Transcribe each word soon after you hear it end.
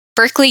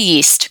Berkeley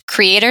Yeast,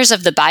 creators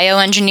of the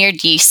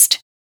bioengineered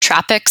yeast,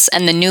 Tropics,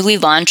 and the newly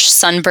launched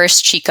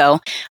Sunburst Chico,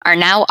 are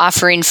now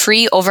offering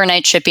free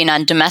overnight shipping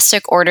on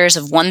domestic orders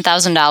of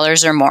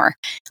 $1,000 or more.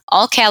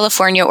 All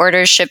California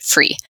orders ship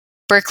free.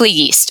 Berkeley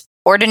Yeast,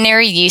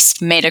 ordinary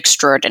yeast made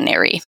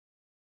extraordinary.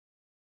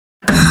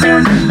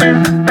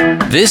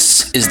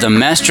 This is the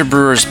Master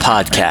Brewers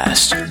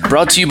Podcast,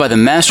 brought to you by the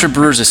Master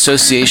Brewers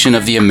Association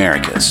of the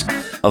Americas,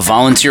 a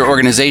volunteer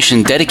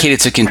organization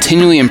dedicated to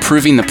continually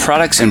improving the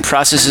products and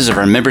processes of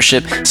our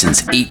membership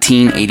since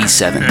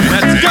 1887.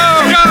 Let's go!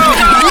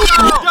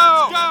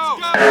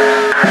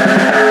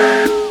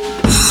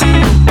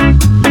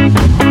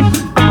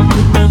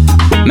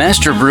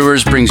 Master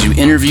Brewers brings you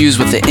interviews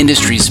with the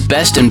industry's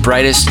best and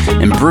brightest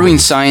in brewing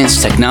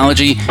science,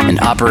 technology, and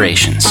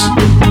operations.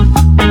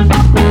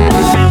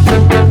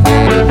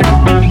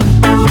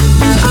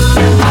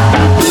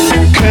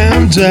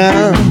 Calm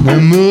down,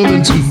 I'm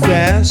moving too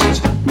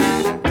fast.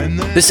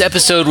 This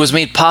episode was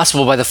made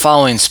possible by the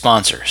following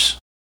sponsors.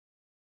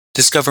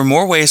 Discover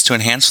more ways to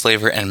enhance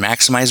flavor and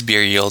maximize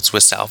beer yields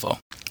with Salvo.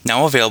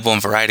 Now available in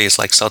varieties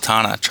like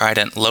Sultana,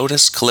 Trident,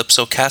 Lotus,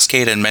 Calypso,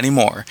 Cascade, and many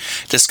more.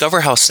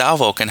 Discover how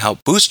Salvo can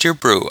help boost your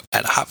brew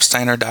at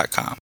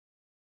hopsteiner.com.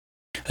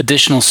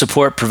 Additional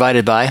support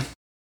provided by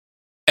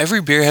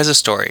Every beer has a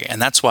story,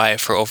 and that's why,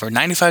 for over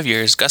 95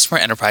 years, Gusmer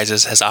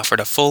Enterprises has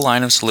offered a full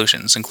line of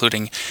solutions,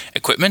 including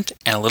equipment,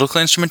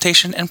 analytical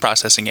instrumentation, and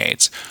processing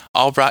aids,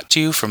 all brought to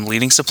you from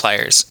leading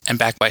suppliers and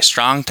backed by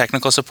strong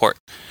technical support.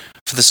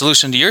 For the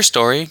solution to your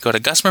story, go to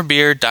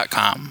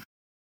gusmerbeer.com.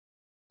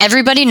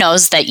 Everybody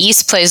knows that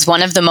yeast plays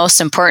one of the most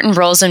important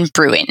roles in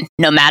brewing,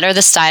 no matter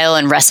the style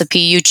and recipe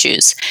you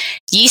choose.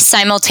 Yeast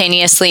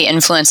simultaneously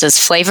influences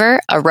flavor,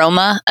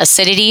 aroma,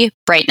 acidity,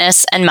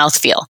 brightness, and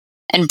mouthfeel.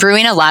 And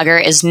brewing a lager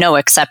is no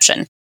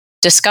exception.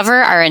 Discover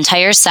our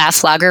entire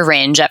SAF lager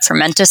range at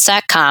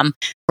fermentus.com,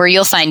 where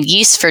you'll find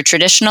yeast for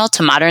traditional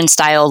to modern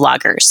style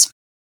lagers.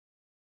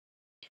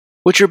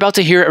 What you're about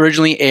to hear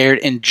originally aired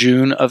in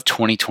June of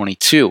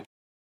 2022.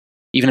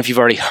 Even if you've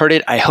already heard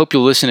it, I hope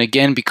you'll listen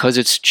again because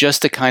it's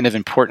just the kind of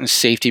important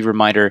safety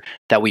reminder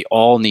that we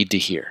all need to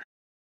hear.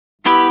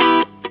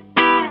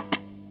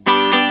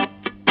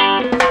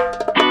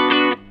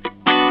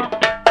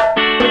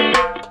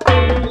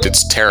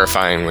 It's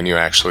terrifying when you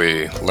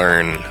actually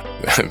learn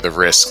the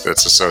risk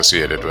that's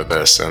associated with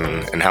this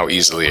and how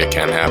easily it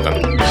can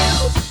happen.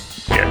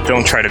 Yeah,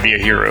 don't try to be a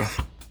hero.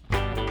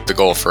 The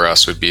goal for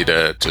us would be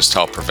to just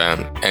help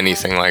prevent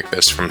anything like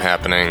this from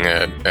happening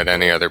at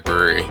any other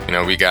brewery. You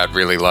know, we got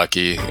really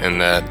lucky in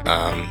that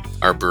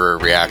our brewer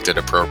reacted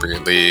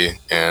appropriately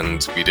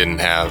and we didn't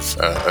have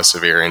a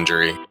severe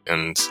injury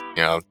and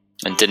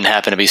didn't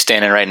happen to be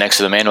standing right next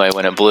to the mainway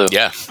when it blew.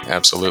 Yeah,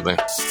 absolutely.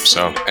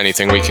 So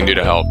anything we can do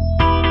to help.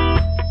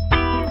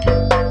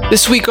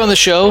 This week on the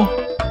show,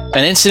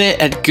 an incident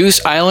at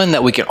Goose Island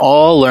that we can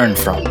all learn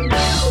from.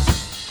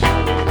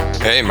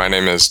 Hey, my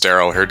name is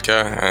Daryl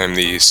Herdka. I'm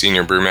the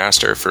Senior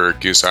Brewmaster for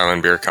Goose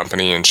Island Beer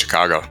Company in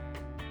Chicago.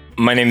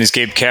 My name is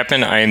Gabe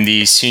Kaplan. I am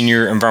the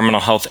Senior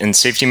Environmental Health and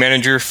Safety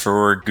Manager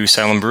for Goose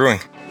Island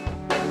Brewing.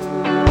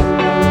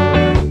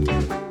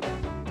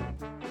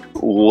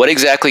 What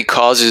exactly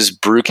causes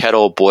brew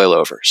kettle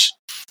boilovers?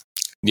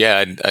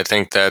 Yeah, I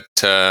think that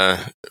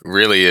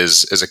really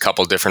is a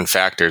couple different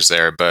factors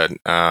there, but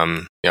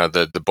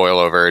the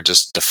boilover,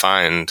 just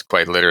defined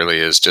quite literally,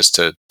 is just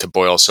to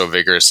boil so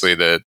vigorously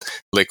that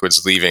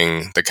liquid's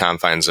leaving the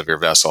confines of your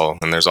vessel.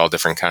 And there's all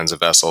different kinds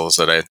of vessels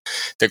that I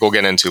think we'll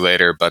get into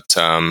later, but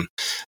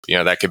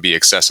that could be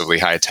excessively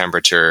high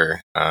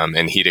temperature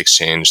and heat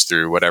exchange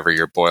through whatever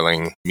your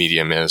boiling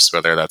medium is,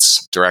 whether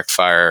that's direct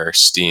fire,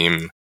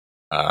 steam,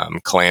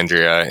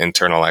 calandria,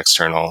 internal,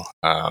 external,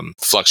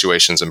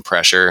 fluctuations in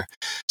pressure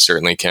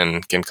certainly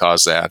can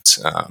cause that.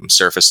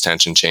 Surface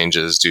tension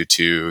changes due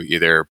to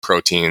either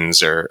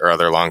proteins or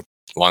other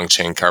long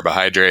chain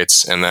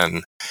carbohydrates, and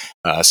then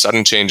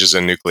sudden changes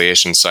in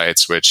nucleation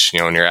sites, which,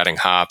 when you're adding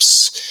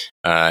hops,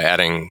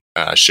 adding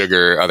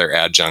sugar, other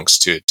adjuncts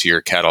to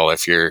your kettle,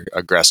 if you're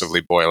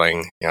aggressively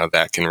boiling,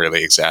 that can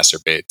really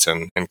exacerbate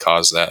and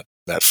cause that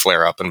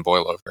flare up and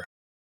boil over.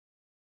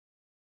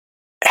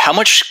 How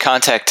much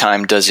contact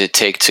time does it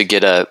take to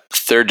get a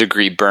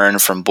third-degree burn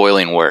from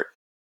boiling wort?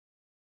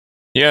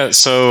 Yeah,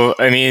 so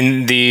I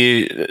mean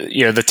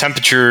the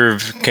temperature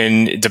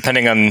can,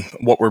 depending on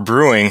what we're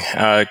brewing,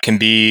 can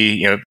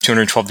be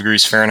 212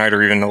 degrees Fahrenheit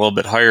or even a little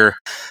bit higher.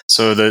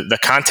 So the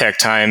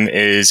contact time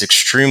is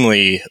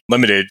extremely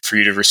limited for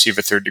you to receive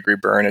a third-degree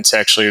burn. It's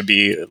actually would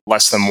be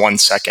less than 1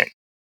 second.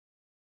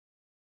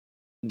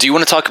 Do you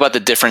want to talk about the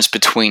difference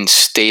between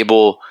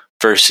stable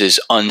versus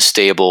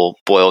unstable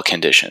boil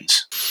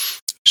conditions?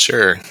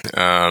 Sure.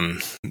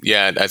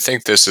 I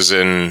think this is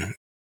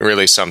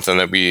really something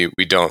that we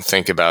don't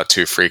think about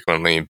too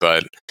frequently,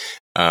 but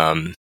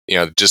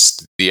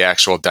just the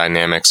actual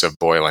dynamics of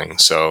boiling.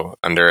 So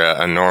under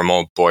a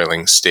normal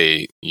boiling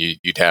state,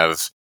 you'd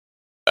have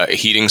a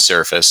heating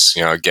surface,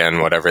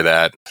 again, whatever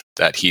that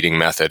heating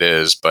method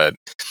is, but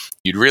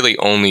you'd really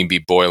only be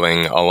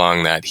boiling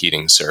along that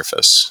heating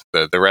surface.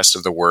 The rest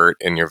of the wort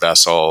in your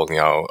vessel,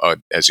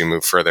 as you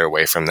move further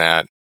away from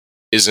that,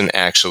 isn't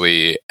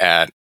actually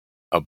at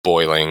a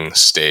boiling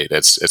state.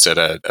 It's at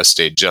a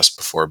state just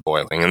before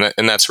boiling,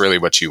 and that's really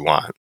what you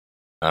want.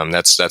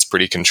 That's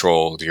pretty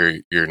controlled.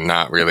 You're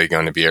not really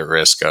going to be at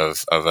risk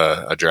of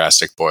a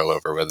drastic boil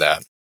over with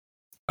that.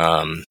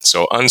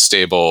 So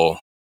unstable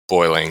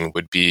boiling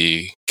would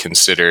be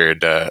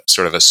considered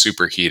sort of a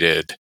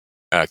superheated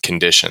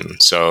condition.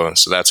 So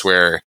that's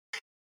where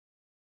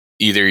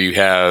either you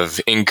have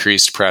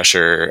increased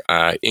pressure,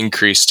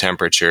 increased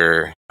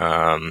temperature,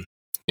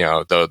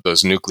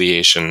 those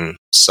nucleation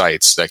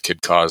sites that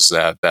could cause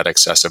that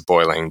excessive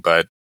boiling.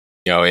 But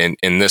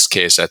in this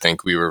case, I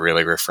think we were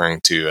really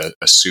referring to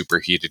a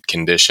superheated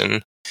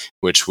condition,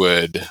 which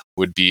would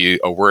be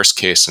a worst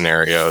case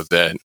scenario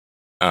that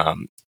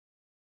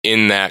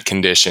in that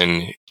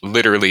condition,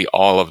 literally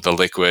all of the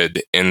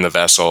liquid in the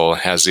vessel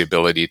has the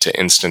ability to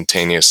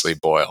instantaneously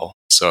boil.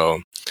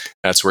 So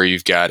that's where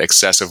you've got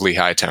excessively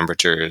high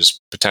temperatures,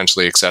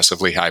 potentially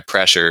excessively high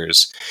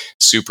pressures,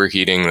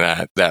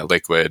 superheating that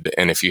liquid.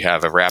 And if you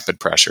have a rapid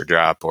pressure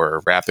drop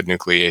or rapid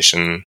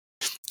nucleation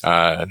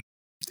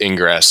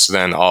ingress,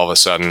 then all of a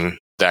sudden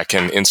that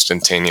can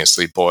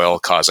instantaneously boil,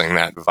 causing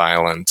that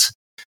violent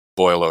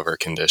boil over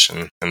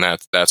condition. And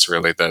that's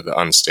really the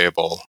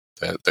unstable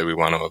that we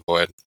want to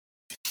avoid.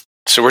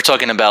 So we're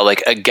talking about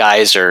like a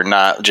geyser,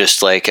 not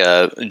just like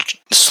a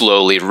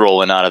slowly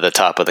rolling out of the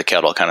top of the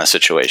kettle kind of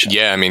situation.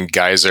 Yeah, I mean,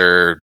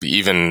 geyser,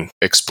 even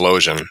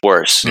explosion.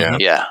 Worse.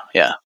 Yeah.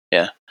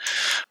 Yeah.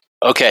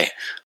 Okay.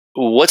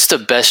 What's the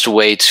best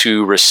way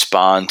to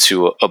respond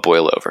to a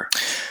boil over?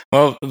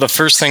 Well, the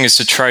first thing is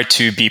to try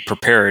to be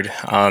prepared.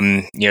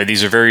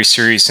 These are very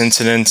serious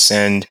incidents,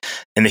 and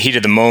in the heat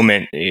of the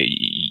moment,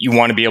 you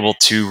want to be able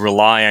to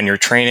rely on your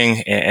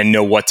training and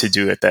know what to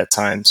do at that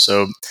time.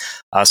 So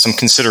some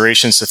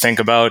considerations to think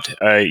about,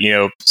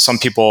 some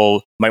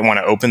people might want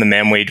to open the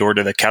manway door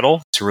to the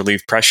kettle to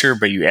relieve pressure,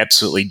 but you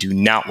absolutely do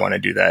not want to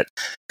do that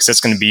because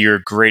that's going to be your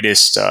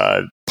greatest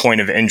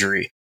point of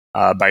injury.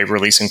 By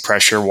releasing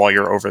pressure while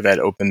you're over that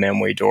open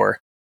manway door.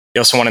 You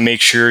also want to make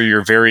sure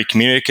you're very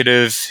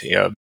communicative,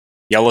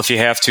 yell if you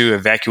have to,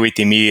 evacuate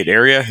the immediate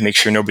area, make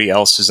sure nobody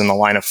else is in the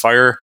line of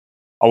fire,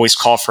 always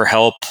call for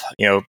help,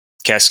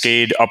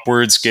 cascade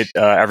upwards, get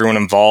everyone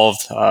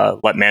involved,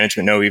 let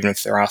management know even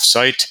if they're off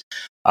site.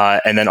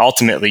 And then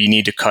ultimately you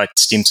need to cut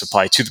steam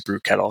supply to the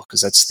brew kettle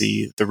because that's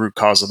the root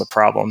cause of the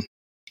problem.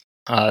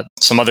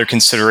 Some other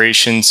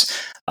considerations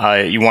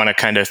you want to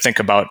kind of think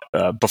about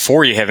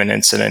before you have an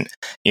incident.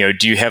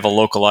 Do you have a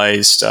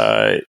localized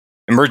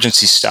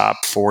emergency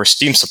stop for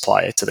steam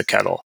supply to the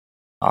kettle?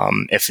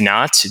 If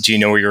not, do you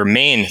know where your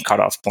main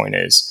cutoff point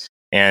is?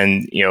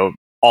 And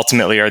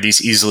ultimately, are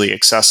these easily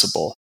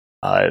accessible?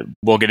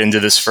 We'll get into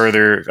this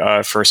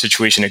further for a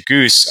situation at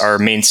Goose. Our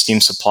main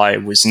steam supply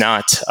was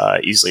not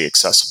easily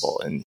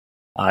accessible and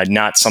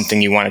not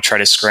something you want to try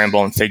to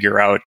scramble and figure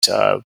out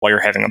while you're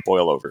having a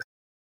boil over.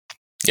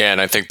 Yeah,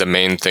 and I think the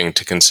main thing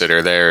to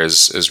consider there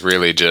is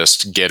really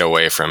just get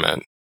away from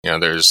it.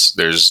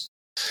 There's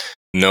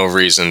no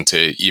reason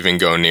to even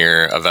go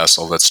near a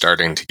vessel that's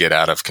starting to get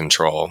out of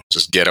control.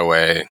 Just get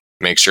away.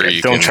 Make sure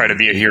you don't try to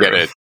be a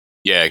hero.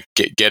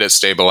 Get it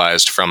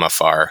stabilized from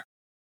afar.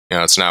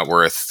 It's not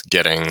worth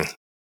getting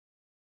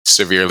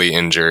severely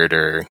injured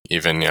or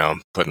even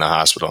put in the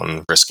hospital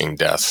and risking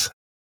death.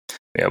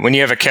 Yeah, when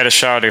you have a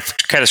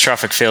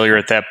catastrophic failure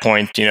at that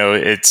point,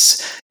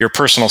 it's your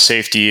personal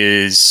safety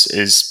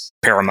is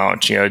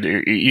paramount.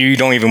 You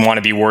don't even want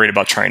to be worried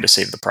about trying to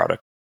save the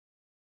product.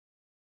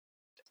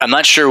 I'm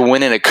not sure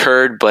when it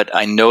occurred, but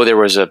I know there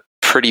was a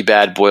pretty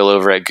bad boil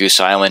over at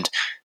Goose Island.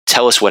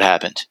 Tell us what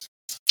happened.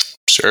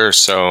 Sure.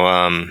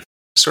 So,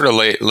 sort of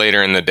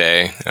later in the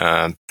day,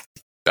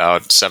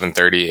 about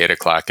 7:30, 8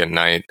 o'clock at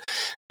night,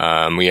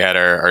 we had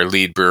our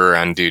lead brewer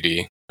on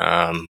duty.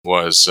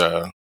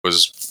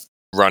 Was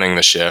running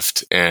the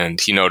shift, and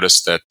he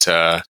noticed that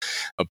a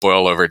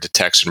boil over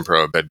detection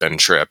probe had been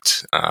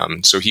tripped.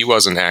 So he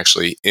wasn't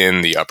actually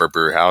in the upper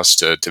brew house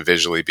to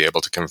visually be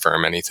able to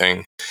confirm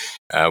anything.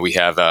 We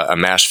have a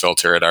mash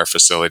filter at our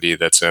facility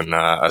that's in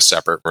a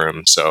separate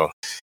room. So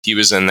he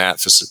was in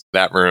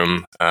that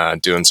room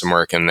doing some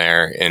work in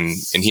there, and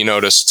he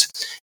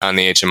noticed on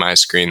the HMI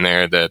screen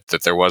there that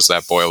there was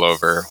that boil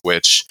over,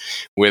 which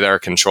with our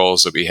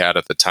controls that we had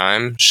at the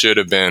time should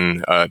have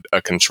been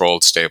a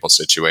controlled, stable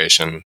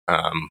situation.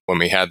 When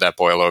we had that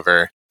boil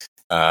over,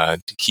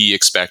 he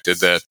expected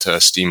that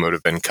steam would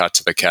have been cut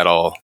to the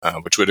kettle,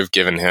 which would have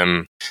given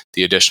him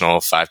the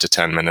additional 5 to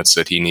 10 minutes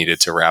that he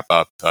needed to wrap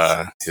up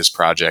his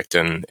project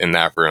in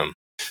that room.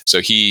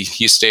 So he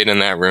stayed in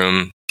that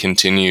room,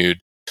 continued.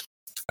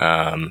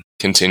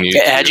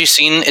 Had you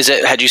seen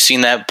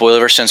that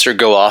boilover sensor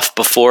go off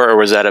before, or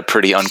was that a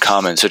pretty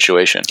uncommon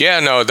situation?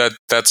 Yeah, no,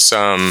 that's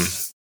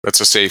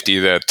a safety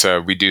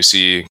that we do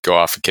see go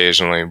off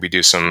occasionally. We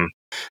do some,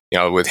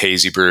 with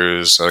hazy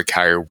brews, like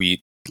higher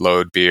wheat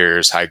load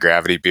beers, high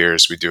gravity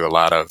beers, we do a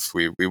lot of,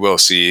 we will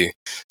see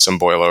some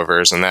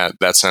boilovers, and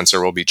that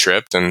sensor will be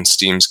tripped and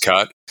steam's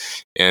cut,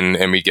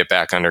 and we get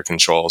back under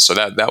control. So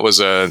that was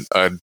a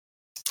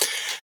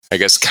I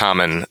guess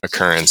common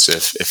occurrence,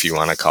 if you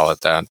want to call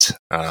it that.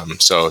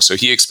 So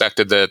he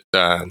expected that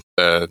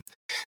the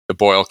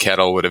boil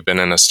kettle would have been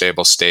in a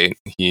stable state.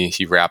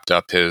 He wrapped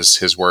up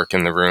his work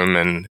in the room,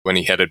 and when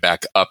he headed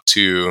back up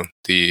to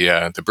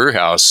the brew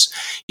house,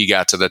 he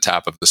got to the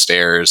top of the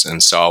stairs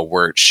and saw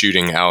wort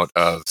shooting out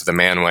of the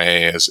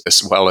manway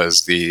as well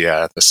as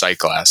the sight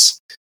glass.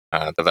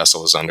 The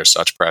vessel was under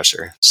such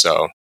pressure.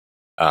 So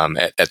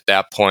at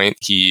that point,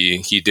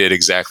 he did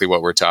exactly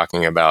what we're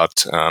talking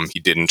about. He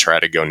didn't try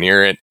to go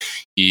near it.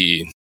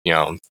 He,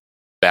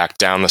 backed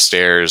down the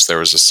stairs. There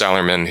was a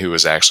cellarman who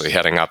was actually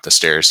heading up the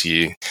stairs.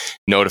 He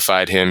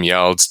notified him,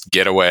 yelled,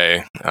 "Get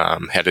away!"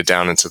 Headed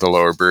down into the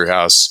lower brew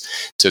house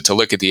to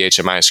look at the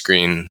HMI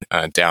screen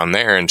down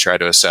there and try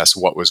to assess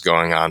what was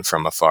going on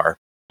from afar.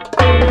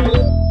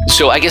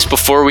 So I guess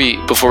before we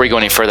go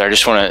any further, I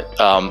just want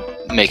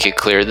to make it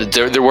clear that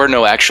there were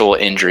no actual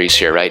injuries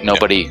here, right?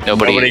 Nobody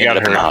ended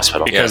up in the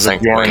hospital because of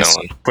Warren's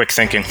quick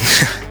thinking.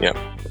 Yeah.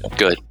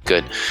 Good.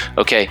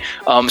 Okay.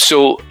 And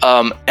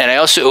I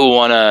also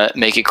want to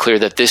make it clear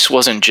that this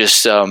wasn't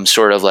just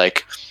sort of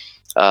like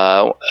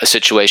a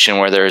situation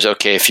where there's a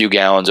few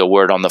gallons of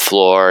wort on the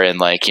floor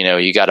and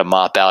you got to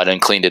mop out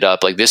and cleaned it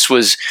up. Like, this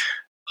was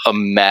a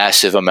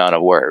massive amount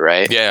of wort,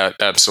 right? Yeah,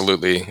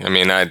 absolutely. I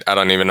mean, I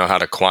don't even know how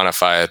to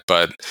quantify it,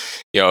 but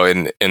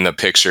in the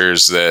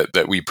pictures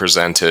that we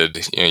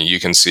presented, you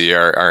can see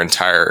our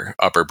entire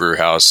upper brew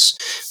house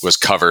was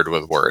covered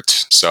with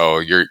wort. So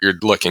you're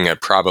looking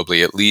at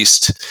probably at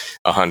least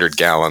 100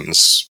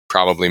 gallons,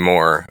 probably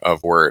more,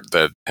 of wort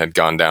that had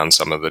gone down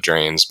some of the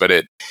drains. But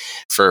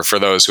for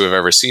those who have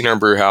ever seen our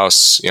brew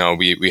house,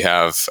 we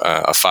have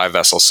a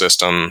 5-vessel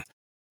system,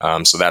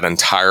 so that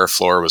entire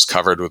floor was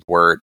covered with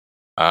wort.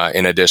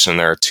 In addition,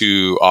 there are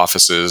 2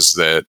 offices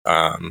that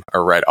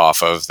are right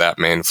off of that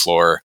main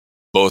floor.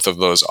 Both of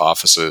those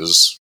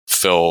offices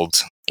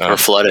filled or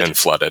flooded. And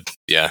flooded.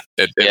 Yeah,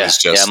 it was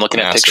just I'm looking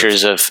massive.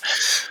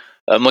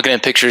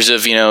 at pictures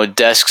of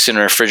desks and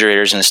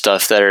refrigerators and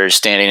stuff that are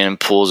standing in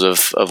pools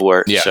of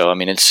wort. Yeah. So I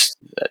mean, it's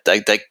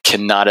that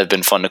cannot have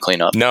been fun to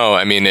clean up. No,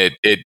 I mean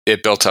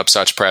it built up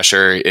such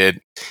pressure.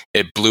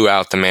 It blew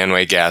out the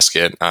manway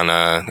gasket on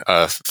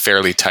a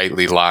fairly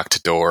tightly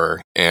locked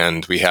door,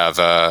 and we have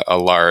a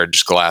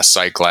large glass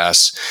sight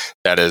glass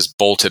that is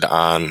bolted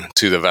on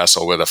to the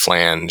vessel with a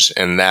flange,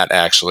 and that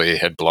actually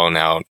had blown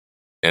out.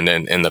 And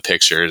then in the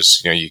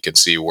pictures, you could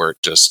see wort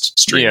just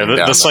streaming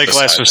down. The sight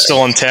glass was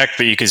still intact,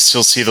 but you could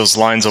still see those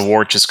lines of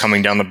wort just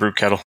coming down the brew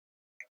kettle.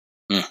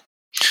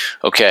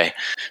 Okay.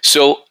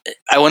 So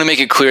I want to make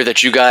it clear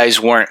that you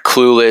guys weren't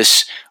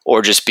clueless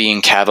or just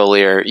being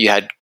cavalier. You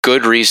had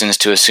good reasons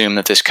to assume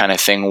that this kind of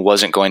thing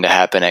wasn't going to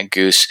happen at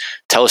Goose.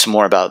 Tell us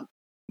more about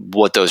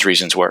what those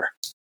reasons were.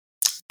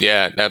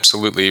 Yeah,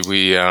 absolutely.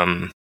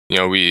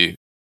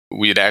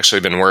 We had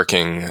actually been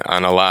working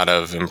on a lot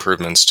of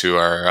improvements to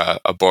our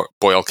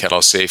boil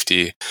kettle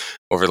safety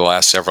over the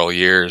last several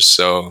years.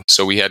 So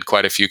we had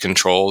quite a few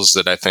controls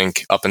that I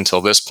think up until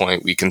this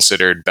point we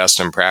considered best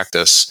in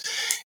practice.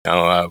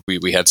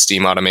 We had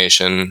steam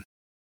automation,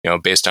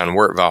 based on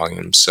wort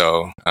volumes.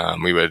 So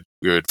we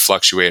would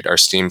fluctuate our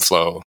steam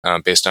flow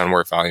based on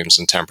wort volumes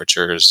and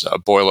temperatures. A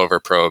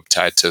boilover probe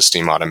tied to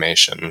steam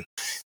automation.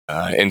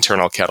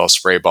 Internal kettle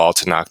spray ball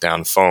to knock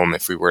down foam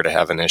if we were to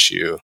have an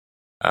issue.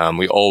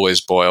 We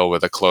always boil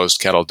with a closed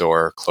kettle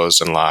door,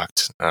 closed and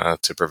locked,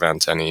 to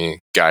prevent any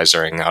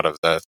geysering out of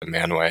the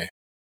manway.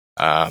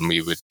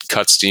 We would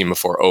cut steam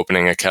before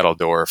opening a kettle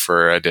door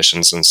for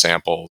additions and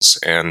samples,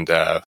 and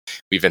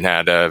we even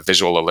had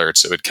visual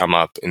alerts that would come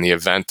up in the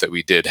event that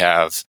we did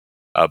have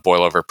a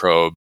boilover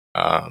probe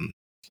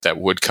that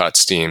would cut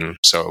steam,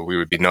 so we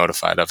would be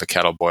notified of a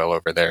kettle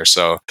boilover there.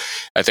 So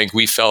I think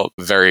we felt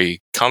very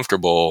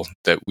comfortable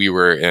that we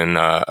were in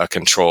a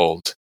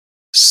controlled,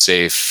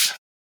 safe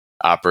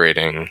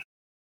operating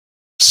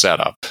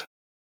setup.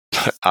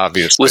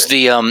 Obviously,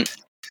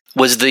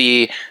 was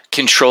the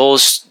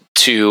controls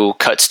to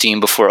cut steam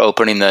before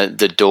opening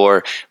the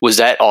door, was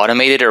that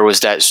automated, or was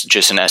that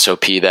just an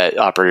SOP that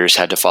operators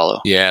had to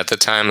follow? Yeah, at the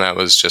time that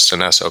was just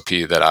an SOP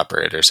that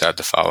operators had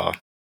to follow.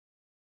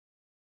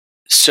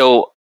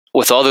 So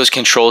with all those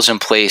controls in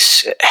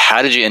place,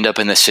 how did you end up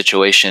in this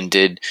situation?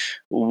 Did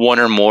one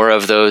or more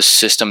of those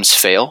systems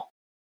fail?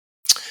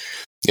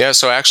 Yeah,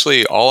 so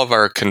actually all of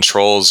our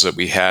controls that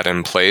we had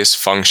in place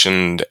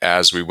functioned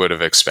as we would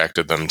have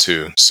expected them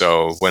to.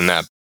 So when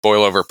that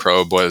boilover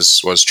probe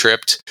was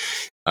tripped,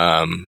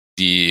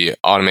 the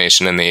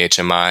automation in the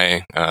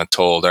HMI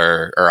told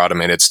our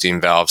automated steam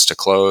valves to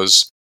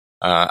close.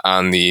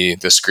 On the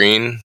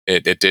screen,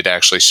 it did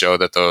actually show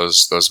that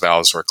those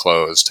valves were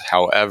closed.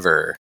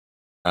 However,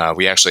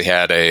 we actually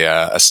had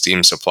a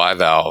steam supply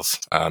valve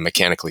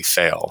mechanically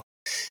fail.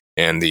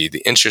 And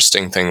the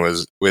interesting thing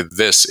with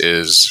this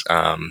is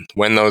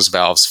when those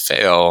valves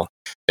fail,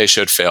 they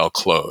should fail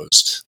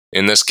closed.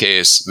 in this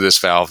case, this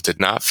valve did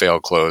not fail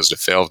closed. It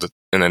failed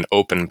in an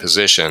open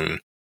position,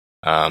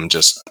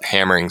 just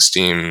hammering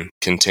steam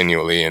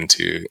continually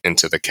into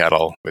the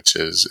kettle, which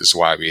is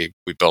why we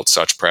built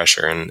such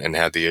pressure and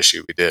had the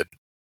issue we did.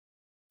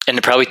 And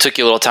it probably took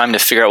you a little time to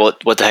figure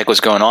out what the heck was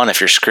going on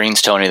if your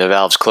screen's telling you the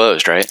valve's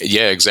closed, right?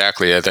 Yeah,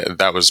 exactly.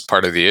 That was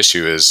part of the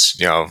issue is,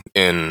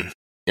 in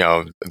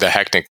the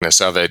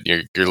hecticness of it,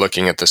 you're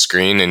looking at the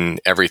screen and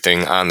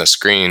everything on the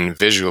screen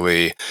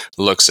visually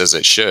looks as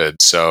it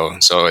should. So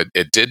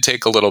it did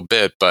take a little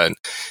bit, but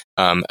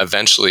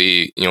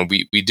eventually,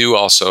 we do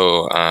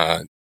also,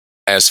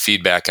 as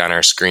feedback on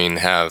our screen,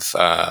 have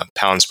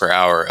pounds per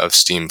hour of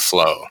steam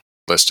flow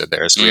listed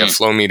there. So we have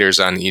flow meters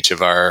on each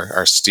of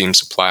our steam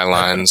supply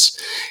lines.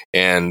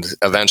 And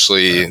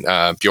eventually,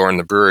 Bjorn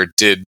the brewer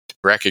did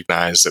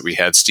recognize that we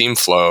had steam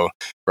flow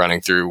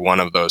running through one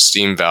of those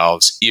steam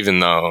valves, even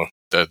though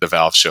the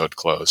valve showed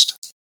closed.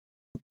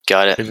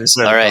 Got it. It was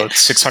about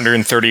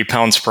 630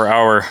 pounds per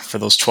hour for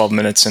those 12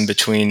 minutes in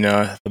between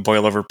the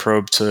boilover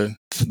probe to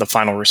the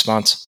final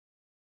response.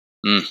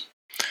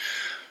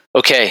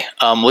 Okay,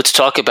 let's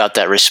talk about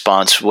that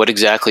response. What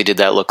exactly did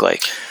that look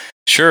like?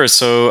 Sure.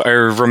 So I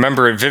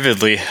remember it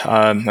vividly.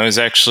 I was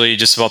actually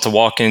just about to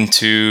walk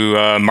into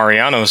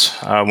Mariano's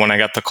when I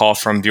got the call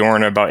from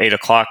Bjorn about 8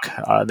 o'clock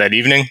that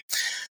evening.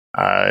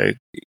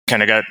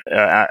 Kind of got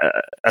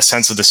a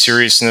sense of the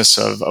seriousness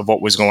of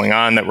what was going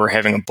on, that we're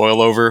having a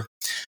boilover.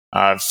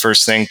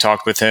 First thing,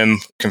 talked with him,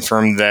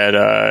 confirmed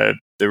that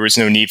there was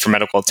no need for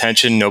medical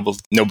attention.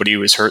 Nobody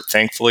was hurt,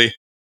 thankfully.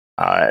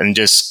 And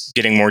just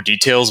getting more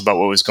details about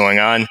what was going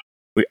on.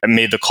 I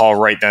made the call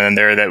right then and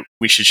there that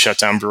we should shut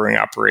down brewing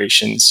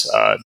operations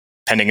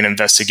pending an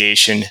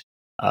investigation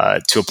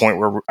to a point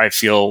where I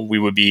feel we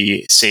would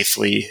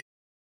safely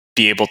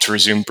be able to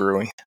resume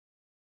brewing.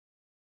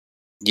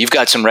 You've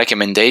got some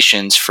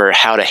recommendations for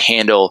how to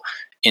handle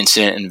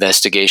incident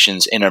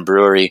investigations in a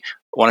brewery.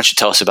 Why don't you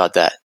tell us about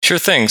that? Sure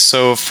thing.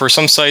 So for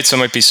some sites, it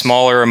might be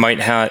smaller. It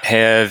might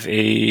have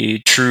a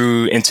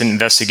true incident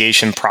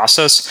investigation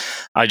process.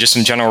 Just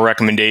some general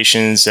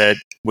recommendations that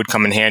would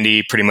come in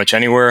handy pretty much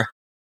anywhere.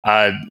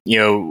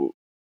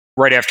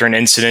 Right after an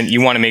incident,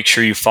 you want to make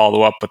sure you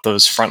follow up with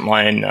those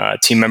frontline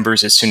team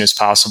members as soon as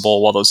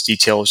possible while those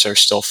details are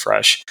still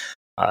fresh.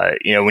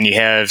 When you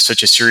have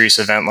such a serious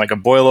event like a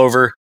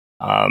boilover,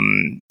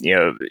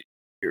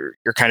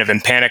 you're kind of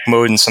in panic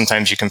mode, and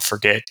sometimes you can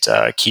forget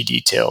key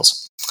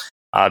details.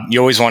 You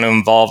always want to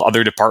involve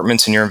other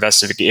departments in your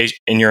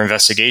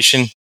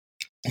investigation.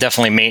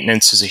 Definitely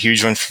maintenance is a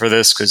huge one for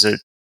this because it,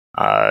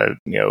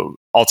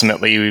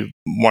 ultimately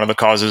one of the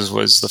causes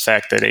was the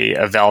fact that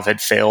a valve had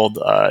failed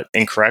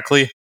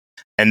incorrectly.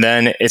 And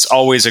then it's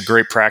always a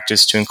great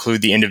practice to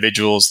include the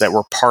individuals that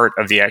were part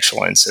of the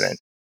actual incident.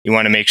 You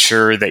want to make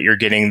sure that you're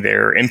getting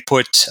their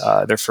input,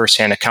 their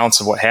firsthand accounts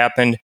of what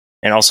happened,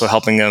 and also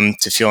helping them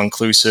to feel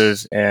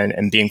inclusive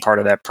and being part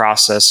of that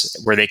process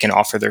where they can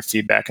offer their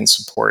feedback and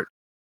support.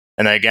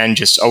 And again,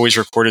 just always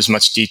record as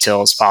much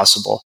detail as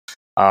possible.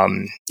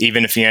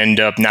 Even if you end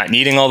up not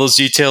needing all those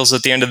details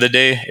at the end of the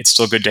day, it's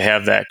still good to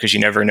have that because you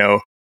never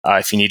know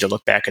if you need to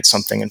look back at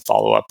something and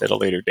follow up at a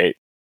later date.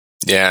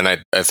 Yeah,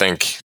 and I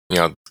think,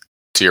 to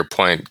your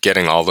point,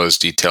 getting all those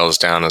details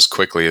down as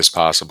quickly as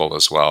possible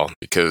as well,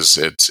 because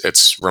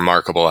it's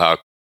remarkable how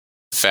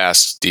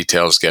fast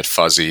details get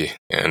fuzzy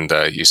and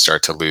you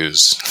start to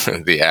lose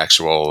the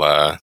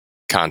actual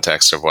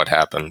context of what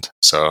happened.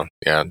 So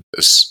yeah,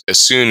 as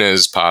soon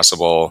as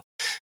possible,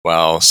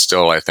 while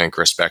still, I think,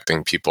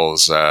 respecting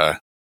people's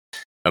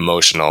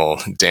emotional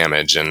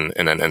damage in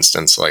an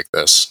instance like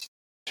this.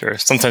 Sure.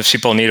 Sometimes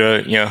people need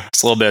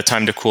it's a little bit of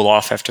time to cool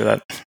off after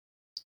that.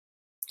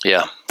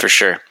 Yeah, for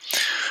sure.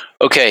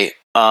 Okay.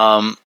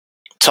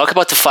 Talk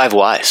about the 5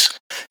 whys.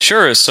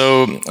 Sure.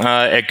 So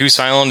at Goose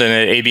Island and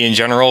at AB in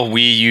general,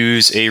 we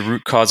use a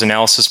root cause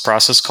analysis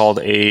process called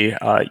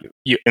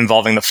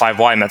involving the 5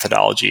 why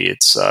methodology.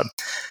 It's a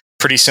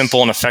pretty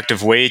simple and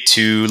effective way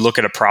to look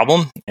at a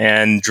problem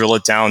and drill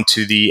it down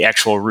to the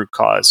actual root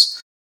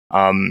cause.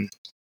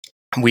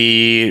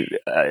 You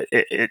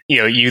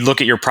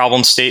look at your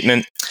problem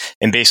statement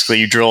and basically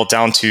you drill it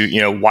down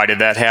to, why did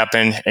that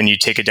happen? And you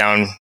take it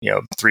down,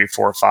 3,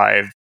 4,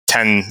 5,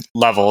 10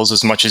 levels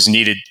as much as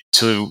needed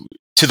to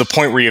the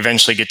point where you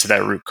eventually get to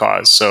that root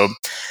cause. So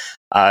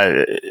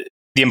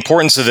the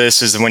importance of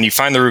this is that when you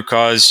find the root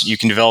cause, you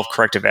can develop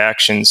corrective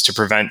actions to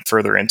prevent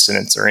further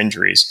incidents or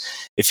injuries.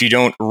 If you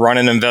don't run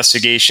an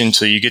investigation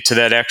until you get to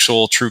that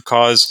actual true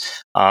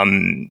cause,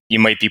 you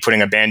might be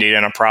putting a Band-Aid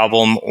on a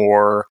problem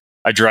or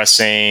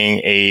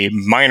addressing a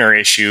minor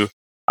issue,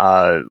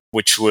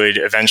 which would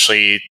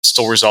eventually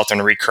still result in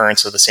a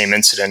recurrence of the same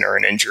incident or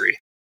an injury.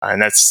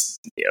 And that's,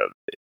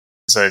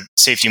 as a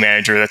safety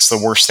manager, that's the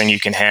worst thing you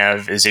can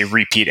have is a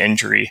repeat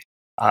injury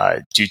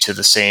due to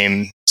the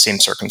same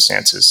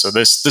circumstances. So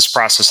this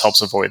process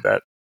helps avoid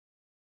that.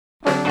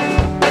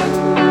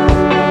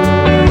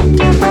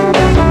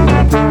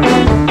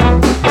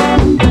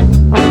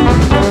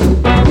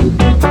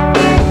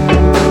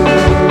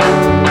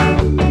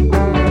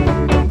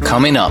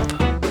 Coming up,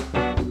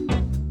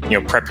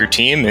 prep your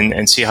team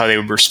and see how they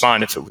would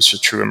respond if it was a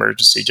true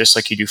emergency. Just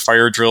like you do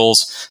fire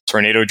drills,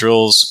 tornado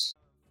drills,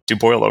 do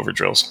boil over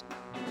drills.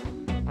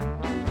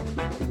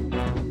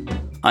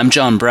 I'm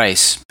John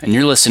Bryce, and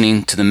you're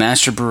listening to the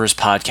Master Brewers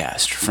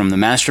Podcast from the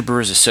Master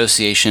Brewers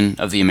Association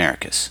of the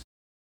Americas.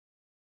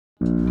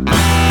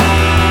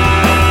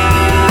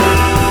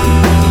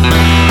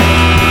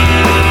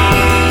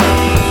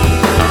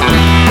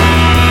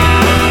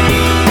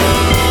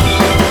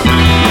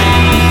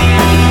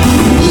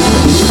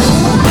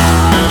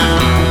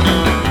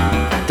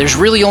 There's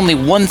really only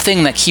one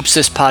thing that keeps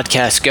this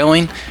podcast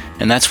going,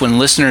 and that's when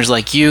listeners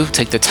like you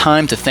take the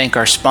time to thank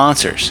our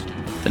sponsors.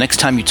 The next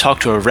time you talk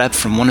to a rep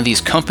from one of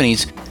these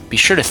companies, be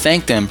sure to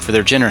thank them for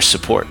their generous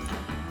support.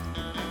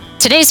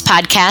 Today's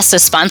podcast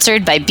is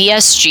sponsored by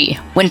BSG.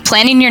 When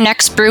planning your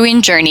next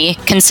brewing journey,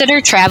 consider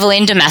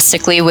traveling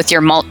domestically with your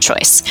malt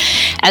choice.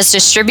 As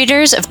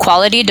distributors of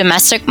quality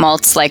domestic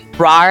malts like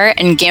Rar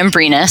and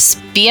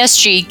Gambrinus,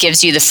 BSG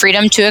gives you the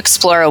freedom to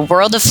explore a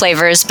world of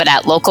flavors but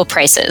at local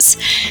prices.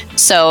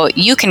 So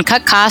you can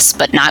cut costs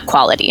but not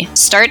quality.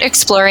 Start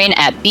exploring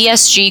at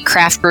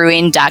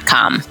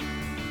bsgcraftbrewing.com.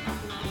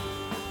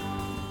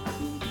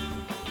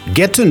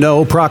 Get to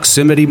know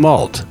Proximity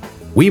Malt.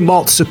 We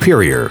malt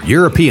superior,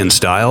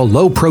 European-style,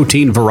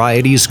 low-protein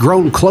varieties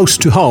grown close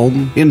to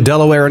home in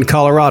Delaware and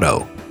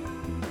Colorado.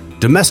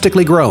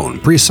 Domestically grown,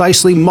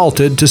 precisely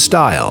malted to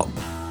style.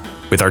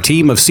 With our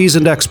team of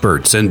seasoned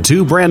experts and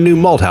 2 brand-new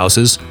malt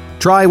houses,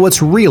 try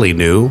what's really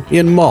new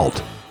in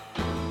malt.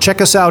 Check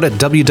us out at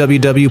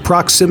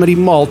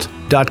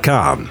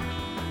www.proximitymalt.com.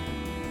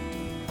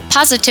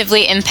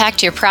 Positively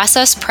impact your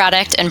process,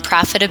 product, and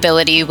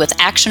profitability with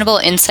actionable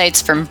insights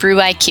from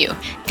BrewIQ,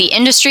 the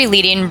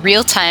industry-leading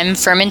real-time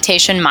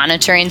fermentation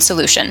monitoring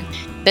solution.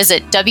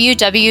 Visit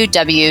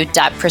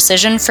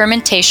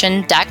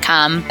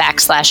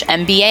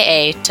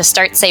www.precisionfermentation.com/MBAA to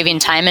start saving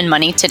time and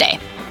money today.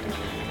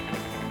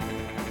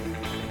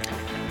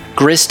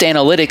 Grist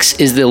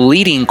Analytics is the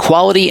leading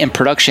quality and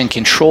production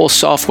control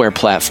software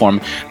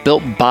platform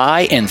built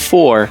by and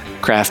for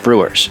craft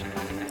brewers.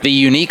 The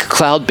unique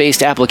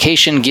cloud-based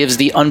application gives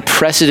the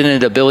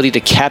unprecedented ability to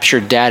capture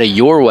data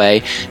your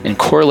way and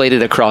correlate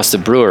it across the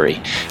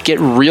brewery. Get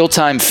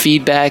real-time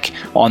feedback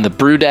on the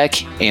brew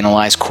deck,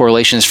 analyze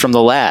correlations from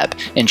the lab,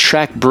 and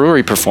track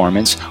brewery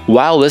performance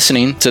while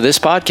listening to this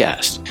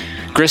podcast.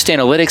 Grist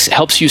Analytics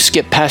helps you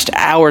skip past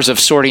hours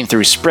of sorting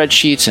through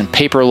spreadsheets and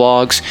paper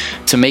logs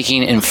to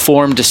making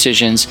informed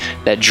decisions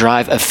that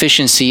drive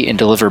efficiency and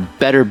deliver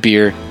better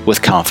beer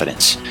with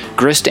confidence.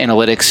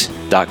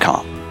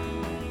 GristAnalytics.com.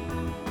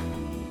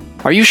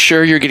 Are you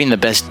sure you're getting the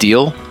best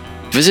deal?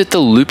 Visit the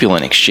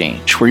Lupulin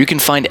Exchange, where you can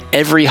find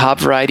every hop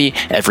variety,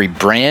 every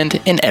brand,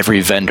 and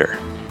every vendor.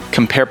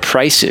 Compare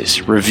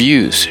prices,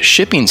 reviews,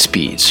 shipping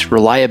speeds,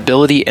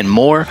 reliability, and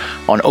more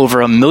on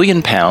over 1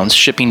 million pounds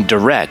shipping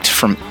direct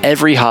from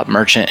every hop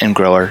merchant and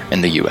grower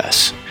in the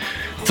U.S.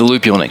 The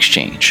Lupulin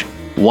Exchange.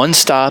 One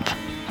stop,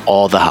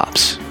 all the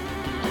hops.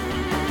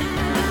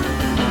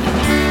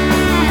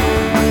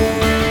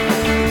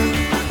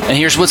 And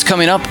here's what's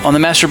coming up on the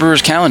Master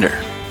Brewers calendar.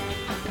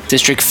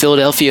 District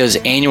Philadelphia's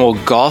annual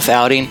golf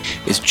outing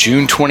is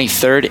June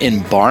 23rd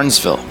in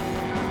Barnesville.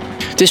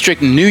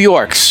 District New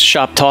York's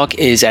Shop Talk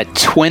is at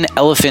Twin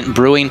Elephant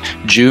Brewing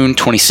June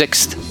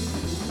 26th.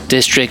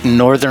 District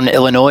Northern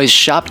Illinois'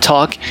 Shop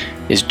Talk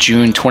is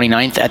June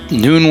 29th at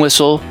Noon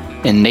Whistle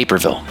in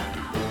Naperville.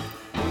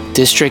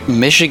 District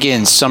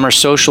Michigan's Summer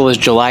Social is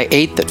July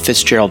 8th at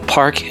Fitzgerald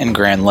Park and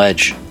Grand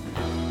Ledge.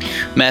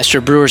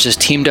 Master Brewers has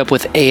teamed up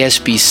with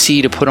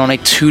ASBC to put on a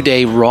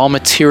 2-day raw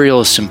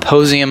materials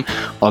symposium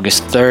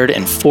August 3rd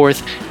and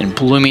 4th in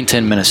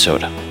Bloomington,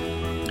 Minnesota.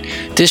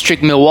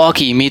 District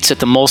Milwaukee meets at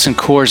the Molson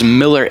Coors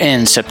Miller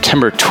Inn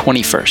September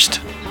 21st.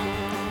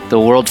 The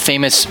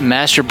world-famous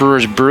Master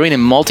Brewers Brewing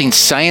and Malting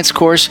Science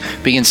course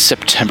begins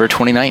September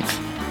 29th.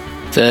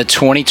 The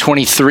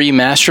 2023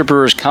 Master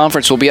Brewers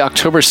Conference will be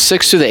October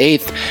 6th through the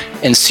 8th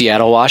in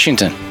Seattle,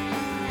 Washington.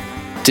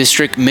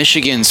 District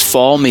Michigan's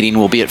fall meeting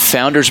will be at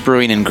Founders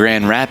Brewing in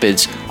Grand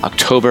Rapids,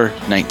 October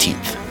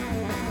 19th.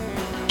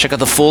 Check out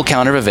the full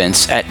calendar of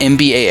events at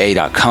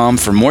mbaa.com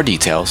for more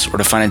details or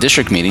to find a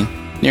district meeting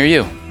near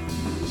you.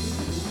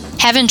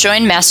 Haven't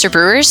joined Master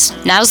Brewers?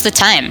 Now's the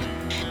time.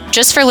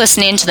 Just for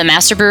listening to the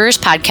Master Brewers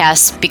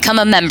podcast, become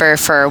a member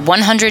for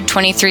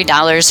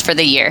 $123 for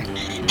the year.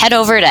 Head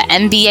over to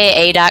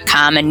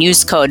mbaa.com and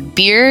use code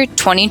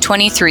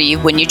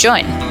BEER2023 when you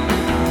join.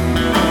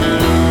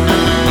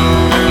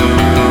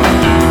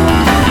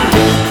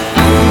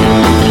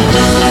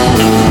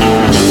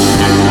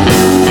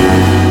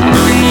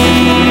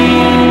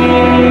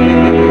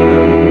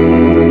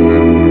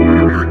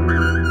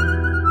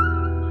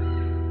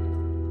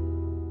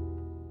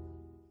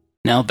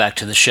 Now back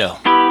to the show.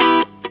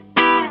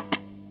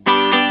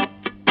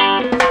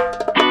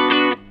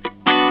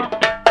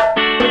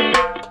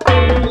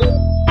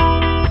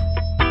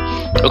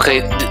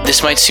 Okay,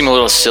 this might seem a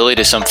little silly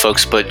to some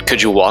folks, but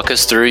could you walk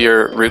us through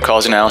your root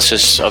cause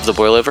analysis of the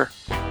boilover?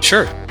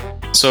 Sure.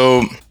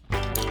 So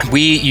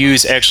we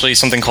use actually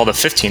something called a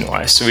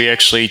 15Y. So we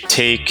actually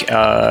take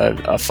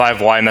a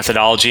 5Y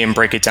methodology and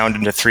break it down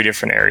into 3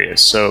 different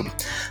areas. So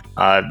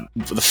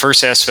the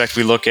first aspect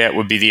we look at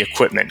would be the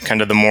equipment,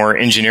 kind of the more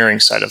engineering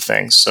side of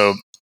things. So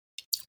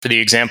for the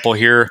example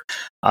here,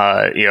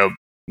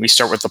 we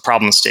start with the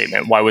problem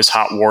statement. Why was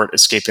hot wort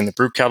escaping the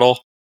brew kettle?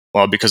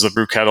 Well, because the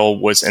brew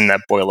kettle was in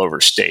that boil over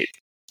state.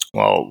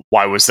 Well,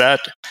 why was that?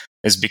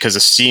 Is because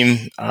of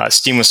steam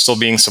was still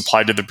being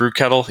supplied to the brew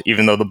kettle,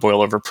 even though the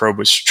boil over probe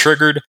was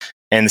triggered,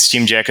 and the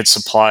steam jacket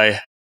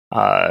supply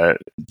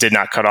did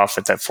not cut off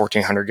at that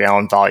 1,400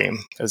 gallon volume,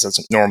 as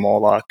that's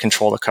normal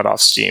control to cut off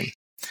steam.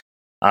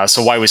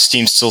 So why was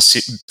steam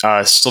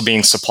still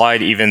being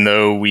supplied, even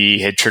though we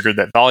had triggered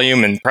that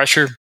volume and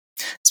pressure?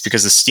 It's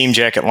because the steam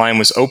jacket line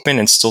was open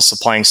and still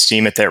supplying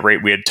steam at that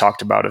rate we had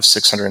talked about of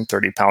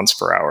 630 pounds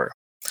per hour.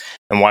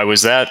 And why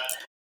was that?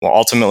 Well,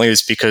 ultimately,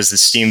 it's because the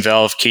steam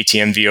valve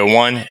KTM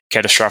V01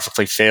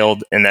 catastrophically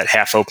failed in that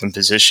half-open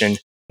position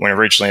when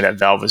originally that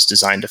valve was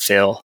designed to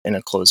fail in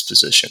a closed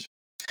position.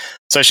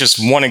 So that's just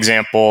one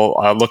example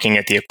looking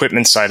at the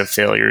equipment side of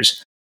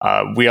failures.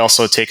 We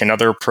also take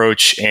another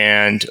approach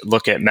and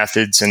look at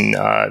methods and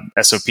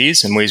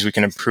SOPs and ways we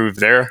can improve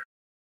there.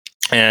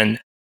 And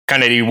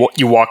kind of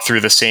you walk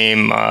through the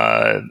same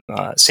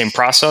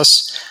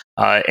process.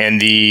 And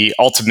the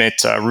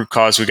ultimate root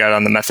cause we got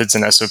on the methods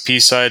and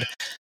SOP side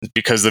is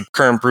because the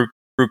current brew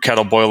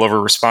kettle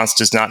boilover response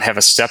does not have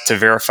a step to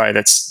verify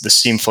that the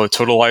steam flow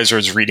totalizer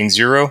is reading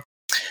 0.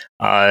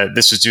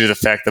 This is due to the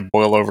fact that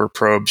boilover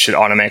probe should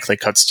automatically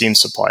cut steam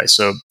supply.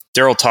 So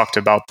Daryl talked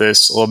about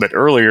this a little bit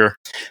earlier,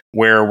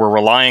 where we're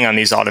relying on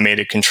these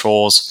automated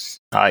controls,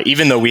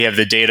 even though we have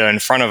the data in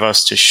front of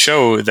us to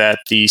show that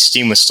the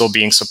steam was still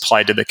being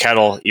supplied to the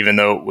kettle, even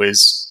though it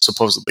was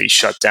supposedly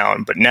shut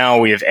down. But now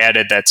we have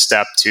added that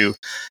step to,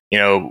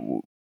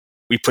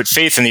 we put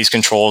faith in these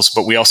controls,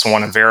 but we also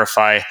want to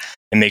verify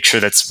and make sure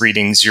that's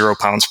reading 0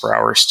 pounds per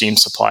hour steam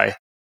supply.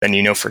 Then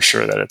you know for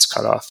sure that it's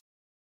cut off.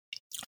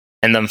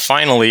 And then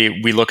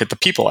finally, we look at the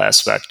people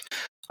aspect.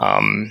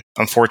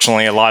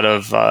 Unfortunately, a lot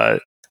of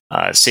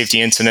safety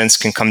incidents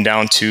can come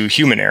down to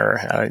human error.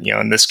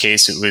 In this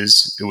case, it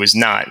was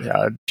not.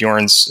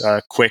 Bjorn's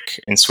quick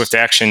and swift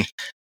action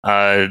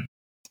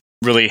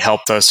really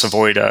helped us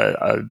avoid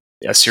a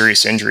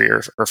serious injury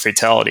or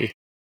fatality.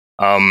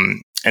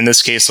 In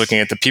this case, looking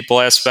at the people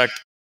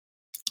aspect,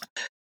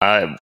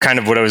 kind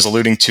of what I was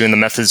alluding to in the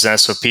methods and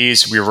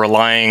SOPs, we were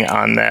relying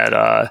on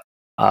that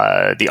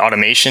the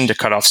automation to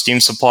cut off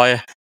steam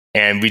supply.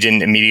 And we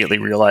didn't immediately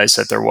realize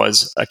that there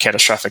was a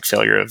catastrophic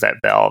failure of that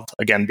valve,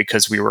 again,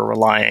 because we were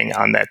relying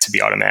on that to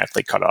be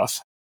automatically cut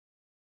off.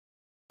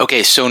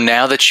 Okay, so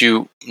now that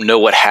you know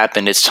what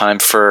happened, it's time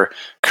for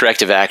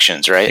corrective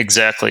actions, right?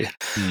 Exactly.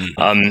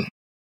 Mm-hmm.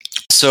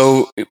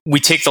 So we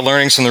take the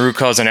learnings from the root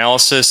cause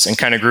analysis and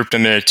kind of group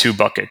them into 2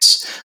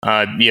 buckets.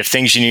 You have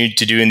things you need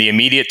to do in the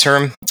immediate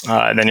term,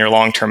 and then your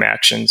long-term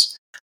actions.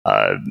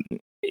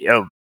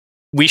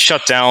 We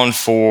shut down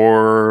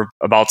for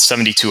about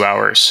 72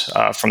 hours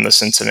from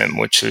this incident,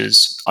 which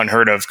is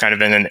unheard of kind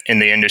of in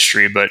the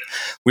industry. But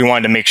we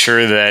wanted to make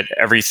sure that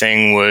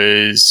everything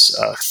was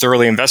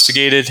thoroughly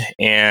investigated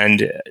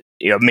and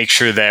make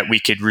sure that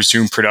we could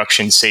resume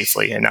production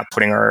safely and not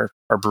putting our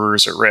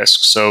brewers at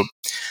risk. So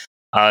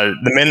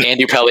and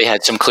you probably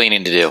had some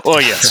cleaning to do. Oh,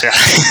 yes.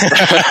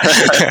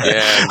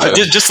 Yeah.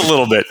 Just a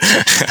little bit.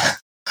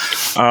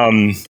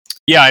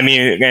 Yeah, I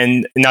mean,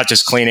 and not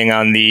just cleaning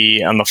on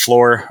the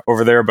floor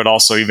over there, but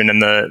also even in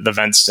the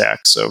vent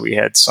stack. So we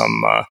had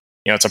some,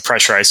 it's a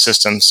pressurized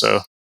system, so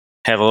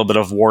had a little bit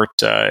of wort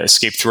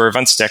escape through our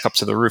vent stack up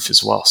to the roof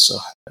as well. So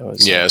that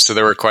was, so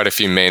there were quite a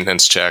few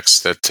maintenance checks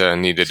that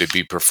needed to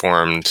be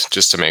performed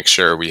just to make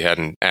sure we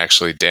hadn't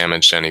actually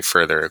damaged any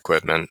further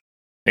equipment.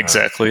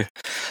 Exactly.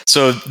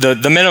 So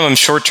the minimum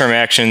short-term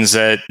actions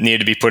that needed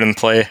to be put in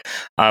play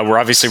were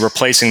obviously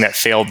replacing that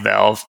failed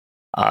valve.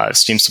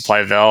 Steam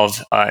supply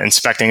valve,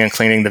 inspecting and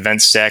cleaning the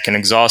vent stack and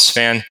exhaust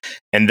fan.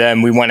 And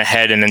then we went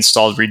ahead and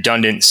installed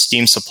redundant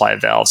steam supply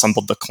valves on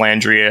both the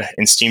calandria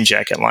and steam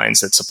jacket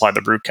lines that supply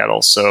the brew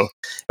kettle. So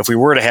if we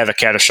were to have a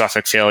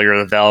catastrophic failure of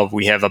the valve,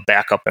 we have a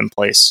backup in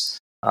place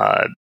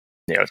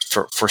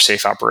for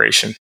safe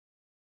operation.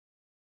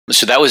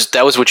 So that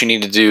was what you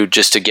need to do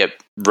just to get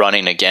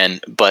running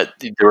again. But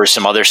there was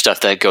some other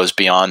stuff that goes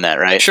beyond that,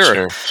 right?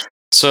 Sure.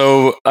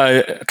 So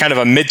kind of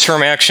a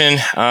midterm action,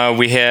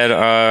 we had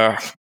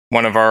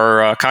one of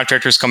our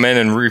contractors come in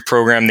and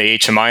reprogram the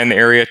HMI in the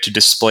area to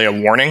display a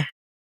warning,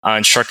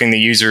 instructing the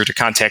user to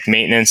contact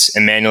maintenance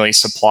and manually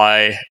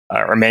supply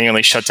or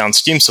manually shut down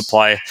steam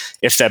supply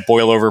if that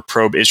boilover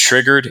probe is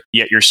triggered,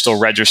 yet you're still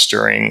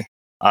registering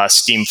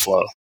steam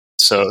flow.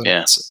 So,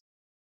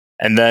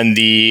 and then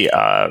the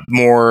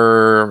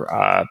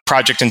more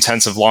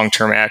project-intensive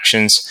long-term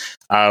actions,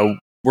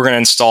 we're going to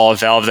install a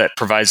valve that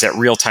provides that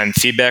real-time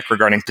feedback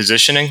regarding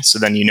positioning. So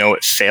then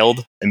it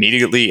failed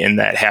immediately in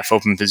that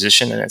half-open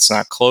position and it's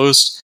not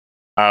closed.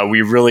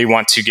 We really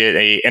want to get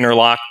a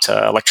interlocked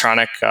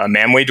electronic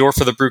manway door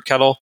for the brew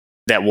kettle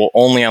that will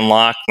only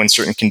unlock when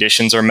certain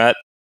conditions are met.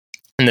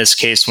 in this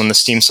case when the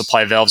steam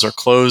supply valves are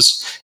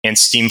closed and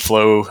steam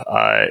flow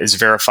is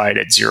verified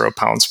at 0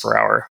 pounds per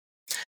hour.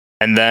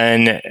 And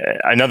then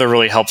another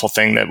really helpful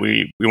thing that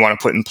we want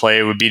to put in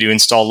play would be to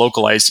install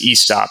localized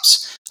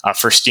e-stops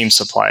for steam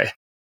supply.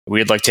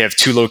 We'd like to have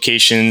 2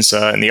 locations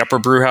in the upper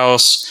brew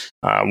house,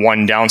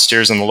 one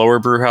downstairs in the lower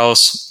brew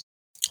house,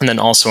 and then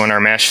also in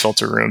our mash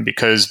filter room,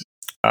 because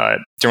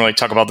didn't really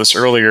talk about this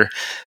earlier.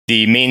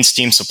 The main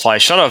steam supply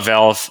shutoff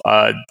valve,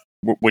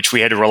 which we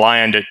had to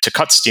rely on to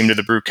cut steam to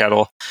the brew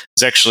kettle,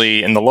 is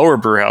actually in the lower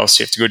brew house.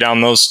 You have to go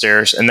down those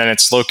stairs, and then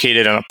it's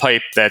located on a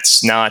pipe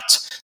that's not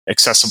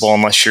accessible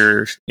unless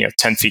you're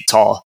 10 feet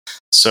tall.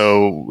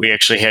 So we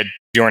actually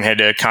Bjorn had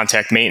to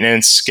contact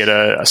maintenance, get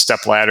a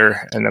step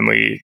ladder, and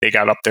then they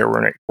got up there.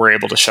 We're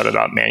able to shut it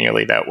out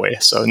manually that way.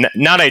 So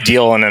not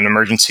ideal in an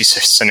emergency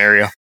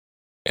scenario.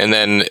 And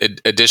then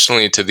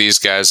additionally to these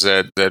guys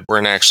that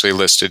weren't actually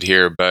listed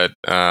here, but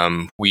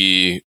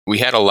we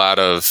had a lot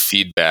of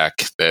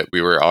feedback that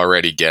we were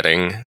already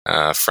getting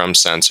from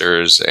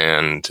sensors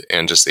and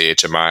just the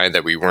HMI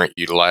that we weren't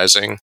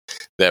utilizing,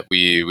 that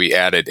we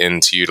added in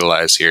to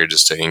utilize here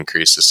just to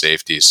increase the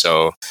safety.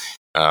 So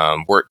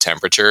wort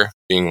temperature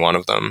being one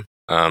of them.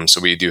 So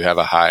we do have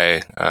a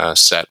high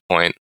set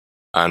point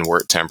on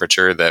wort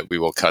temperature that we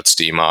will cut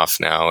steam off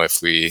now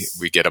if we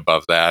get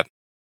above that.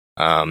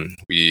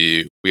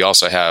 We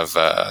also have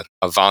a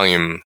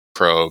volume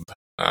probe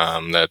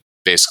that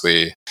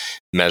basically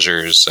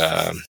measures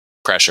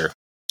pressure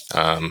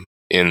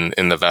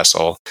in the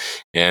vessel.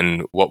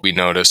 And what we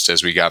noticed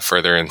as we got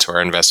further into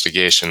our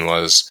investigation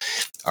was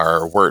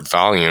our wort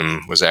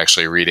volume was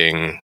actually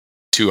reading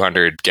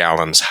 200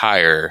 gallons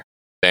higher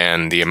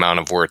than the amount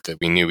of wort that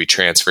we knew we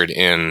transferred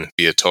in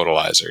via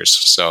totalizers.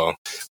 So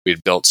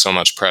we'd built so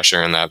much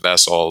pressure in that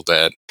vessel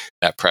that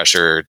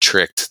pressure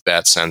tricked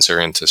that sensor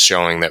into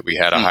showing that we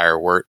had a higher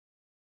wort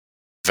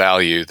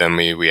value than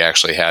we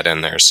actually had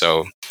in there.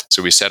 So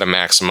we set a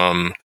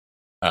maximum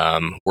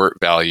wort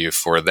value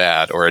for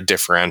that, or a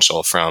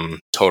differential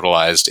from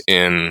totalized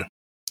in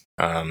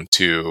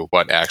to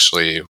what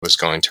actually was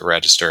going to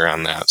register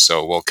on that.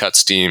 So we'll cut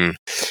steam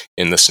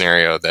in the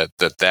scenario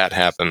that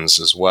happens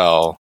as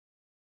well.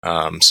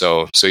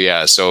 So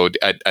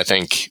I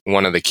think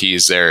one of the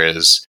keys there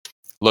is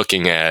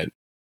looking at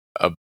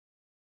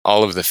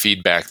all of the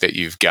feedback that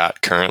you've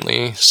got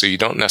currently. So you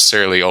don't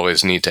necessarily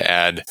always need to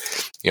add,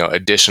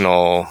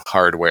 additional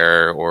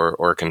hardware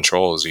or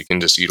controls. You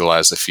can just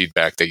utilize the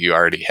feedback that you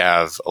already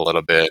have a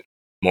little bit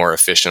more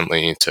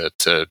efficiently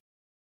to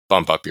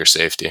bump up your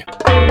safety.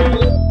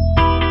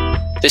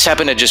 This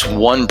happened at just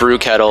one brew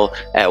kettle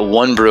at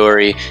one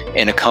brewery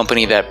in a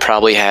company that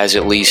probably has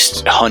at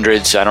least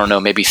hundreds, I don't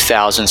know, maybe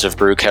thousands of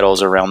brew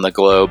kettles around the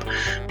globe.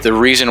 The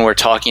reason we're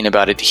talking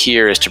about it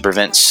here is to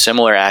prevent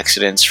similar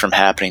accidents from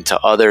happening to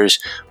others,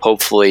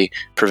 hopefully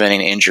preventing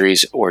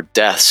injuries or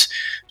deaths.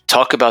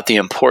 Talk about the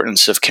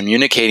importance of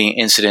communicating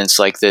incidents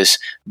like this,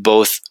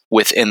 both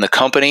within the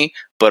company,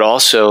 but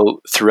also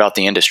throughout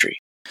the industry.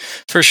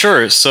 For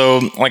sure. So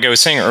like I was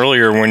saying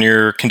earlier, when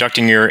you're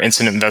conducting your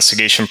incident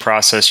investigation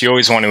process, you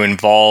always want to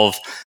involve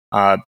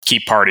key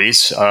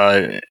parties,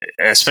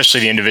 especially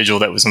the individual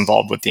that was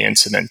involved with the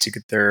incident, to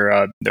get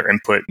their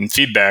input and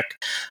feedback.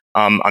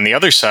 On the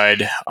other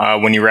side,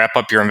 when you wrap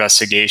up your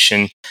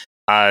investigation,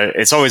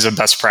 it's always a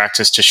best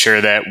practice to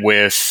share that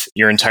with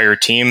your entire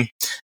team.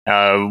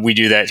 We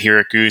do that here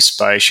at Goose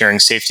by sharing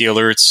safety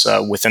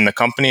alerts within the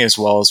company as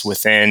well as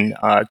within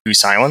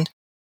Goose Island.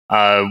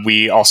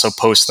 We also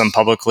post them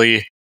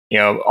publicly,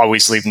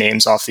 always leave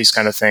names off these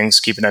kind of things,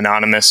 keep it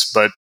anonymous,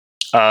 but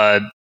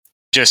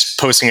just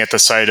posting at the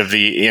site of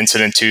the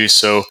incident too.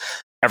 So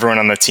everyone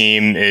on the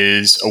team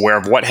is aware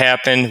of what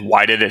happened,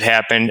 why did it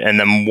happen, and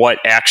then what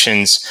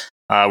actions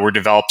were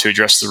developed to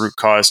address the root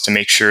cause to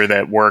make sure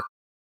that work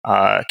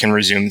can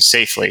resume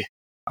safely.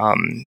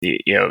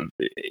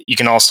 You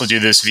can also do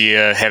this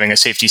via having a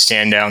safety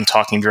stand down,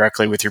 talking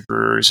directly with your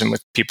brewers and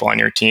with people on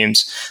your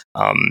teams.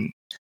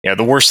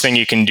 The worst thing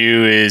you can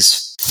do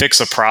is fix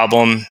a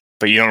problem,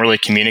 but you don't really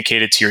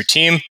communicate it to your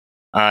team.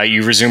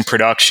 You resume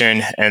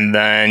production, and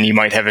then you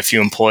might have a few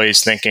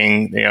employees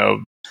thinking,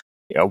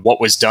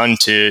 what was done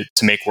to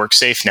make work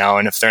safe now.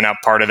 And if they're not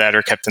part of that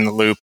or kept in the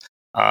loop,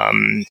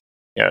 I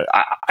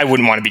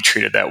wouldn't want to be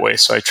treated that way.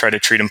 So I try to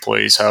treat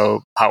employees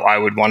how I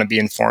would want to be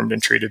informed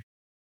and treated.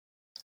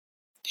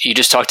 You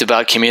just talked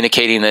about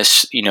communicating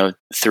this,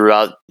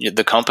 throughout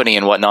the company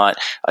and whatnot.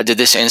 Did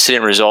this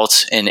incident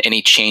result in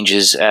any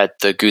changes at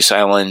the Goose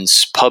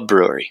Island's pub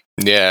brewery?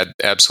 Yeah,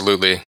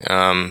 absolutely.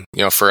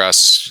 For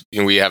us,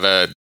 we have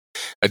a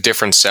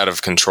different set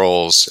of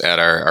controls at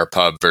our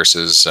pub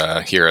versus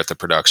here at the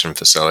production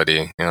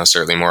facility.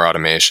 Certainly more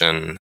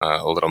automation,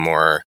 a little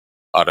more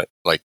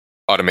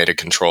automated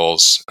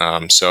controls.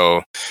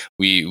 So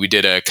we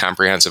did a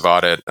comprehensive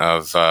audit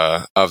of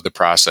the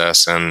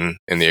process and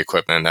the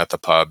equipment at the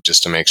pub,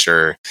 just to make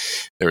sure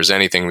there was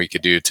anything we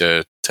could do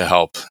to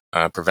help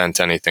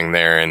prevent anything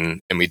there. And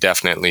we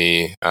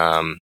definitely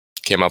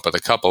came up with a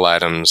couple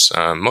items,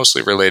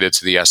 mostly related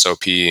to the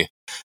SOP.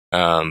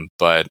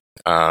 But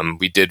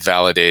we did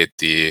validate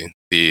the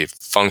the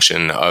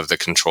function of the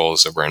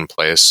controls that were in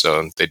place.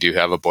 So they do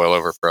have a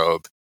boilover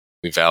probe.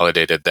 We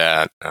validated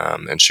that,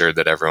 ensured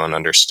that everyone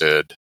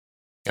understood,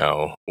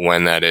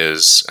 when that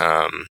is,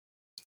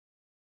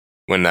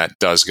 when that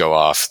does go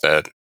off,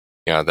 that,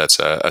 that's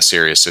a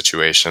serious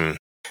situation.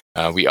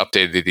 We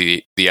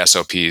updated the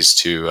SOPs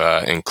to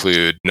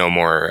include no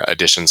more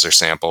additions or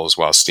samples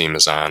while steam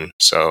is on.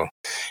 So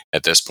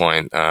at this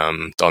point,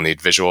 they'll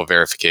need visual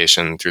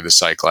verification through the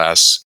site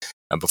glass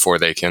before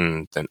they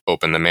can then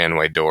open the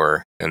manway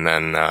door. And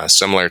then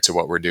similar to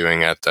what we're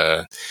doing at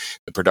the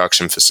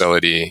production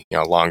facility,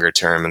 longer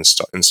term,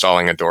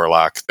 installing a door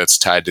lock that's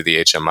tied to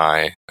the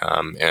HMI,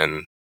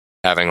 and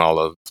having all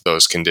of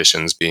those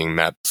conditions being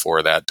met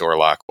before that door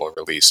lock will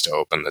release to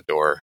open the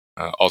door,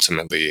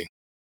 ultimately,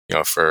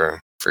 for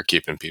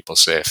keeping people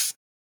safe.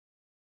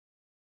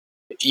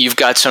 You've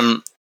got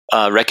some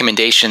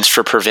recommendations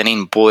for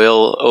preventing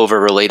boil over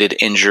related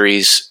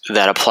injuries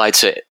that apply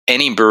to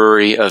any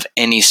brewery of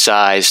any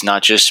size,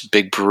 not just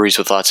big breweries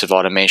with lots of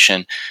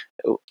automation.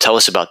 Tell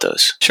us about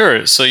those.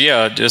 Sure. So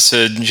yeah, just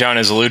John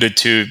has alluded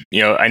to,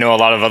 I know a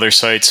lot of other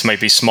sites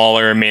might be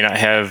smaller, may not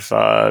have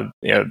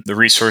the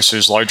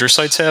resources larger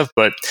sites have,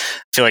 but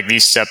I feel like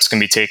these steps can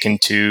be taken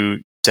to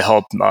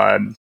help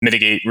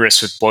mitigate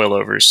risk with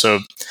boilovers. So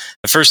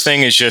the first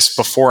thing is just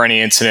before any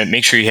incident,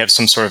 make sure you have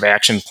some sort of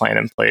action plan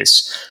in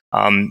place.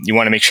 You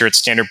want to make sure it's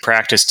standard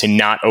practice to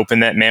not open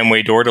that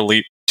manway door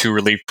to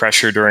relieve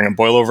pressure during a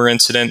boilover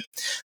incident.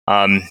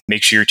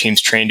 Make sure your team's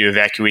trained to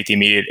evacuate the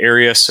immediate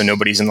area so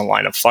nobody's in the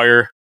line of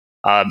fire.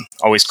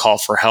 Always call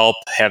for help.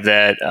 Have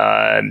that,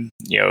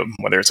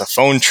 whether it's a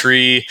phone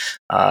tree,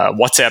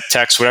 WhatsApp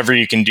text, whatever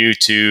you can do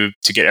to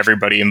get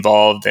everybody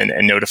involved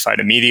and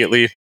notified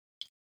immediately.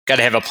 Got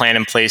to have a plan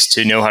in place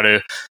to know how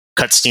to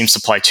cut steam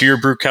supply to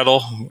your brew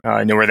kettle,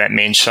 know where that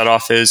main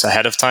shutoff is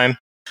ahead of time,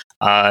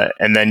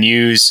 and then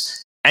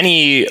use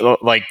any,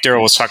 like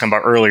Daryl was talking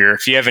about earlier,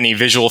 if you have any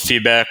visual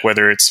feedback,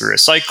 whether it's through a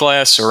sight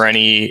glass or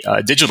any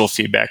digital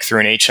feedback through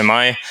an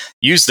HMI,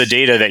 use the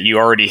data that you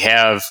already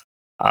have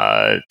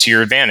to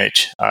your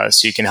advantage,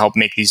 so you can help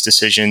make these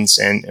decisions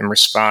and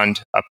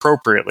respond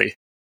appropriately.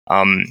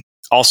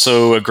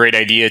 Also, a great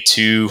idea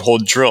to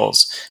hold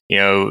drills,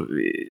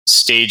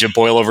 stage a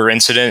boilover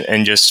incident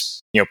and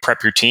just,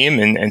 prep your team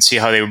and see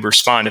how they would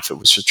respond if it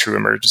was a true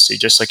emergency.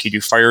 Just like you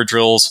do fire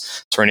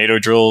drills, tornado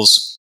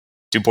drills,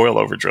 do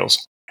boilover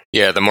drills.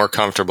 Yeah, the more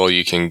comfortable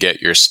you can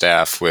get your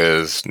staff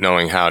with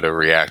knowing how to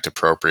react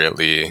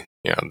appropriately,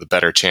 the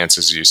better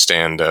chances you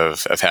stand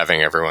of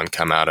having everyone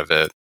come out of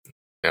it,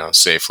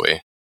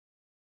 safely.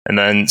 And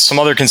then some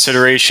other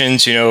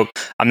considerations,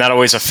 I'm not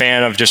always a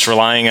fan of just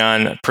relying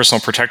on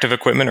personal protective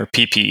equipment or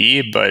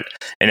PPE, but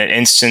in an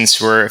instance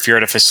where if you're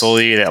at a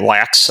facility that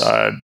lacks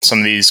some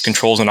of these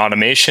controls and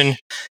automation,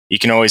 you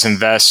can always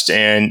invest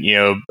in,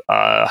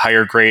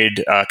 higher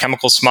grade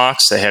chemical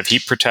smocks that have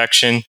heat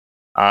protection,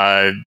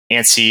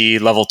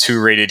 ANSI level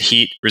 2 rated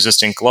heat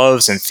resistant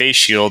gloves and face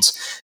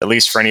shields, at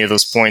least for any of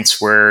those points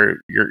where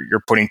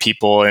you're putting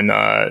people in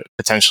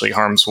potentially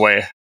harm's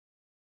way.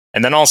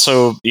 And then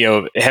also,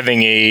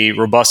 having a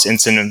robust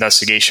incident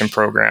investigation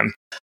program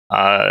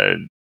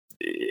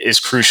is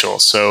crucial.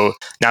 So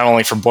not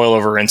only for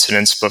boilover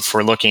incidents, but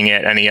for looking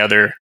at any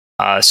other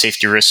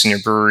safety risks in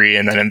your brewery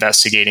and then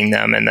investigating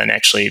them and then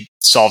actually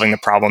solving the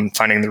problem,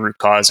 finding the root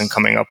cause and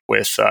coming up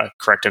with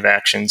corrective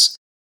actions.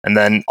 And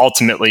then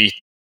ultimately,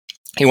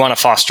 you want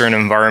to foster an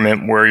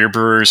environment where your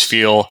brewers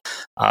feel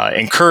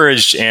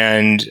encouraged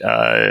and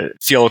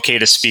feel okay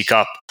to speak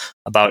up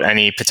about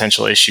any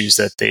potential issues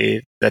that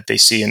they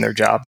see in their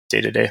job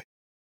day to day.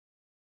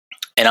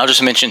 And I'll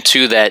just mention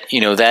too that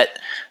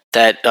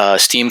that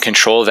steam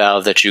control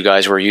valve that you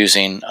guys were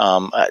using,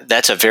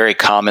 that's a very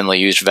commonly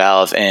used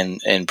valve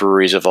in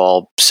breweries of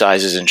all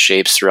sizes and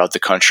shapes throughout the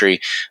country.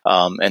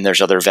 And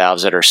there's other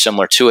valves that are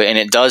similar to it. And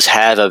it does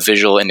have a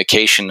visual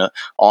indication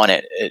on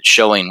it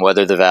showing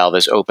whether the valve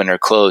is open or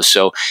closed.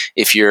 So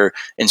if you're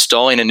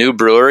installing a new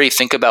brewery,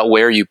 think about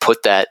where you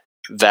put that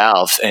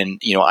valve.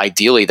 And,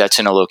 ideally that's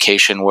in a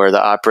location where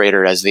the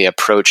operator, as they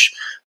approach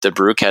the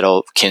brew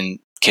kettle, can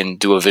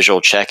do a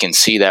visual check and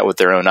see that with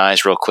their own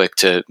eyes real quick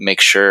to make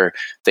sure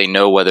they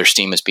know whether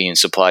steam is being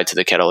supplied to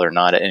the kettle or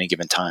not at any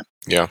given time.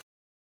 Yeah.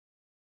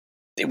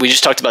 We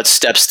just talked about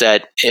steps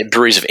that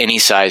breweries of any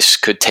size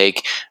could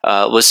take.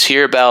 Let's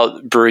hear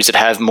about breweries that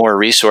have more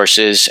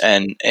resources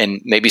and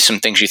maybe some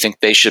things you think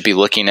they should be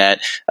looking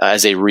at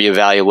as they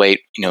reevaluate,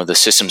 the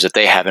systems that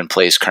they have in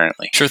place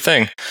currently. Sure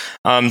thing.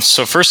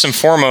 So first and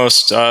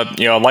foremost, a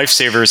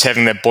lifesaver is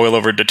having that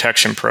boilover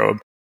detection probe.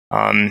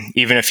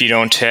 Even if you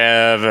don't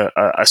have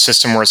a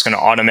system where it's going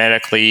to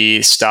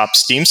automatically stop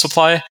steam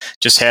supply,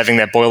 just having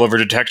that boilover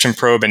detection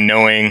probe and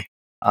knowing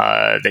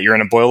that you're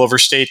in a boilover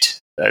state,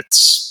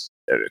 that's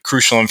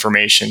crucial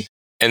information.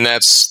 And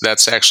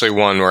that's actually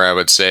one where I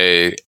would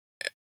say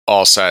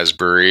all size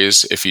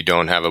breweries, if you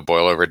don't have a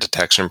boilover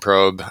detection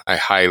probe, I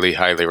highly,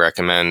 highly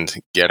recommend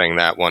getting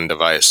that one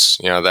device.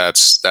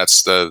 That's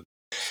the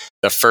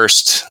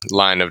first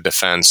line of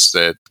defense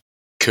that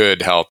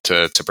could help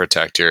to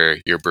protect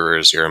your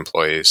brewers, your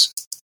employees.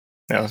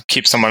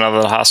 keep someone out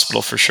of the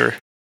hospital for sure.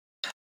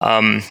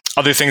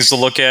 Other things to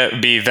look at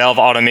would be valve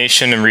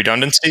automation and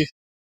redundancy,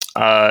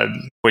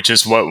 which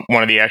is one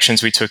of the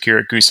actions we took here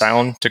at Goose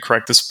Island to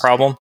correct this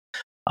problem.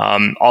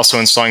 Also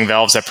installing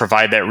valves that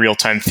provide that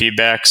real-time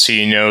feedback, so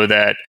you know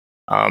that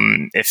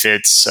if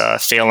it's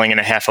failing in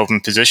a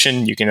half-open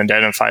position, you can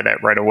identify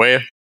that right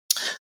away.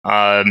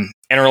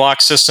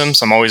 Interlock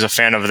systems, I'm always a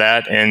fan of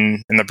that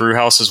in the brew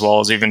house as well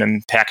as even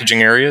in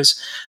packaging areas.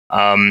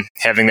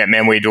 Having that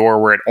manway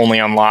door where it only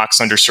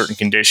unlocks under certain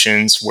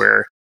conditions,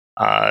 where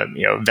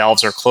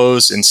valves are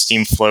closed and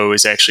steam flow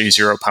is actually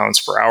 0 pounds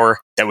per hour.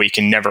 That way you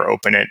can never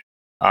open it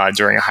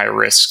during a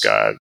high-risk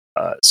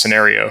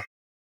scenario.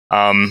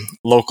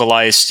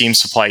 Localized steam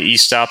supply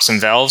e-stops and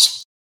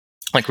valves,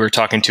 like we were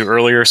talking to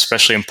earlier,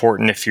 especially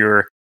important if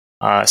you're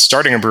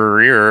starting a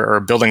brewery or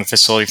building a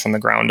facility from the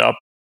ground up.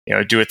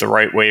 Do it the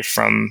right way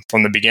from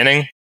the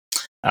beginning.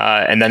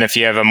 And then if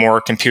you have a more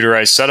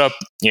computerized setup,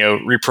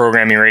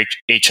 reprogramming your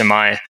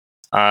HMI,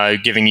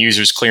 giving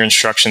users clear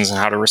instructions on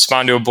how to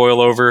respond to a boil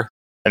over,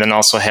 and then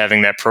also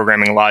having that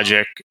programming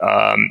logic,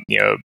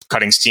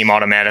 cutting steam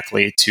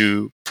automatically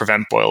to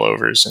prevent boil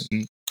overs.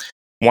 And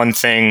one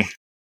thing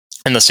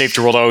in the safety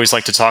world I always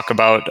like to talk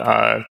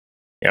about,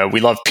 we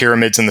love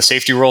pyramids in the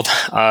safety world.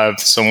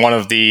 So one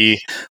of the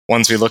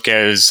ones we look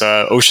at is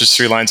OSHA's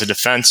 3 lines of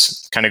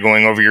defense, kind of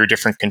going over your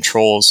different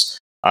controls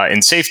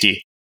in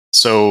safety.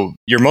 So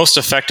your most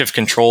effective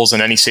controls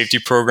in any safety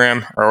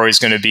program are always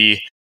going to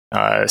be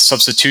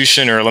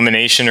substitution or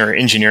elimination or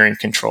engineering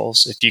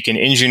controls. If you can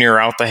engineer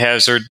out the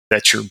hazard,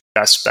 that's your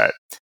best bet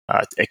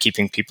at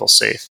keeping people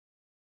safe.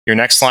 Your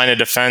next line of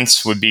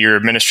defense would be your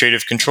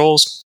administrative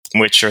controls,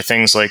 which are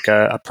things like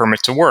a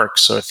permit to work.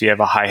 So if you have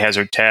a high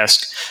hazard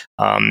task,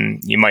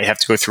 you might have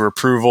to go through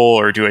approval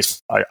or do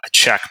a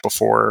check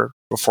before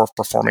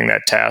performing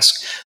that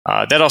task.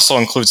 That also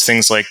includes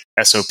things like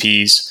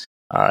SOPs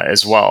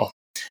as well.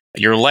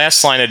 Your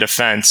last line of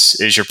defense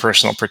is your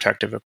personal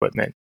protective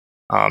equipment.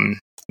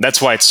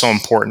 That's why it's so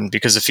important,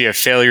 because if you have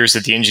failures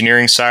at the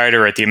engineering side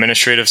or at the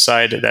administrative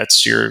side,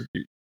 that's your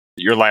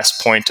last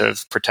point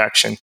of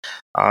protection.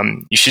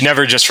 You should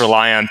never just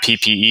rely on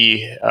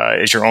PPE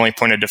as your only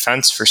point of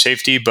defense for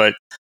safety, but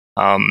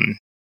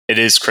it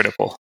is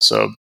critical.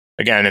 So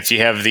again, if you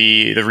have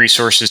the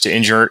resources to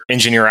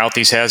engineer out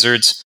these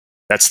hazards,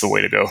 that's the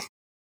way to go.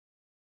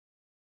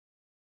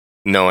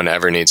 No one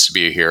ever needs to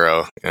be a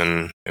hero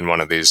in one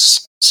of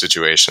these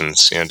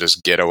situations.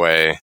 Just get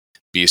away,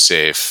 be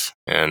safe,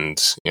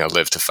 and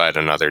live to fight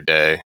another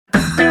day.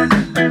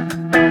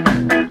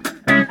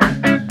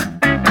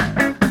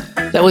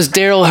 That was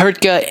Daryl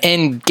Hertka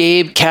and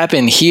Gabe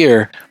Kappen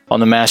here on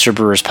the Master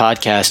Brewers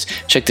Podcast.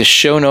 Check the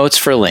show notes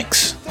for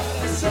links.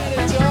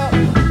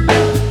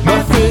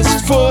 My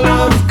fist full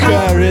of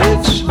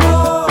courage.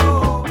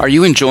 Are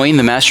you enjoying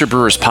the Master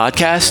Brewers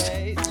Podcast?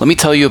 Let me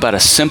tell you about a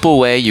simple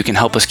way you can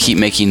help us keep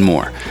making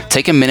more.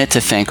 Take a minute to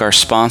thank our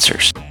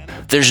sponsors.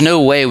 There's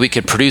no way we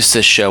could produce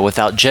this show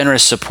without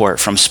generous support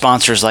from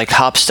sponsors like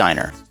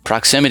Hopsteiner,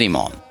 Proximity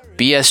Malt,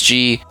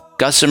 BSG,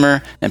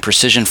 Gussamer, and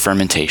Precision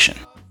Fermentation.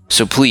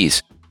 So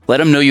please, let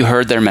them know you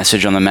heard their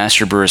message on the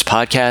Master Brewers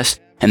Podcast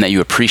and that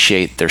you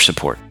appreciate their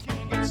support.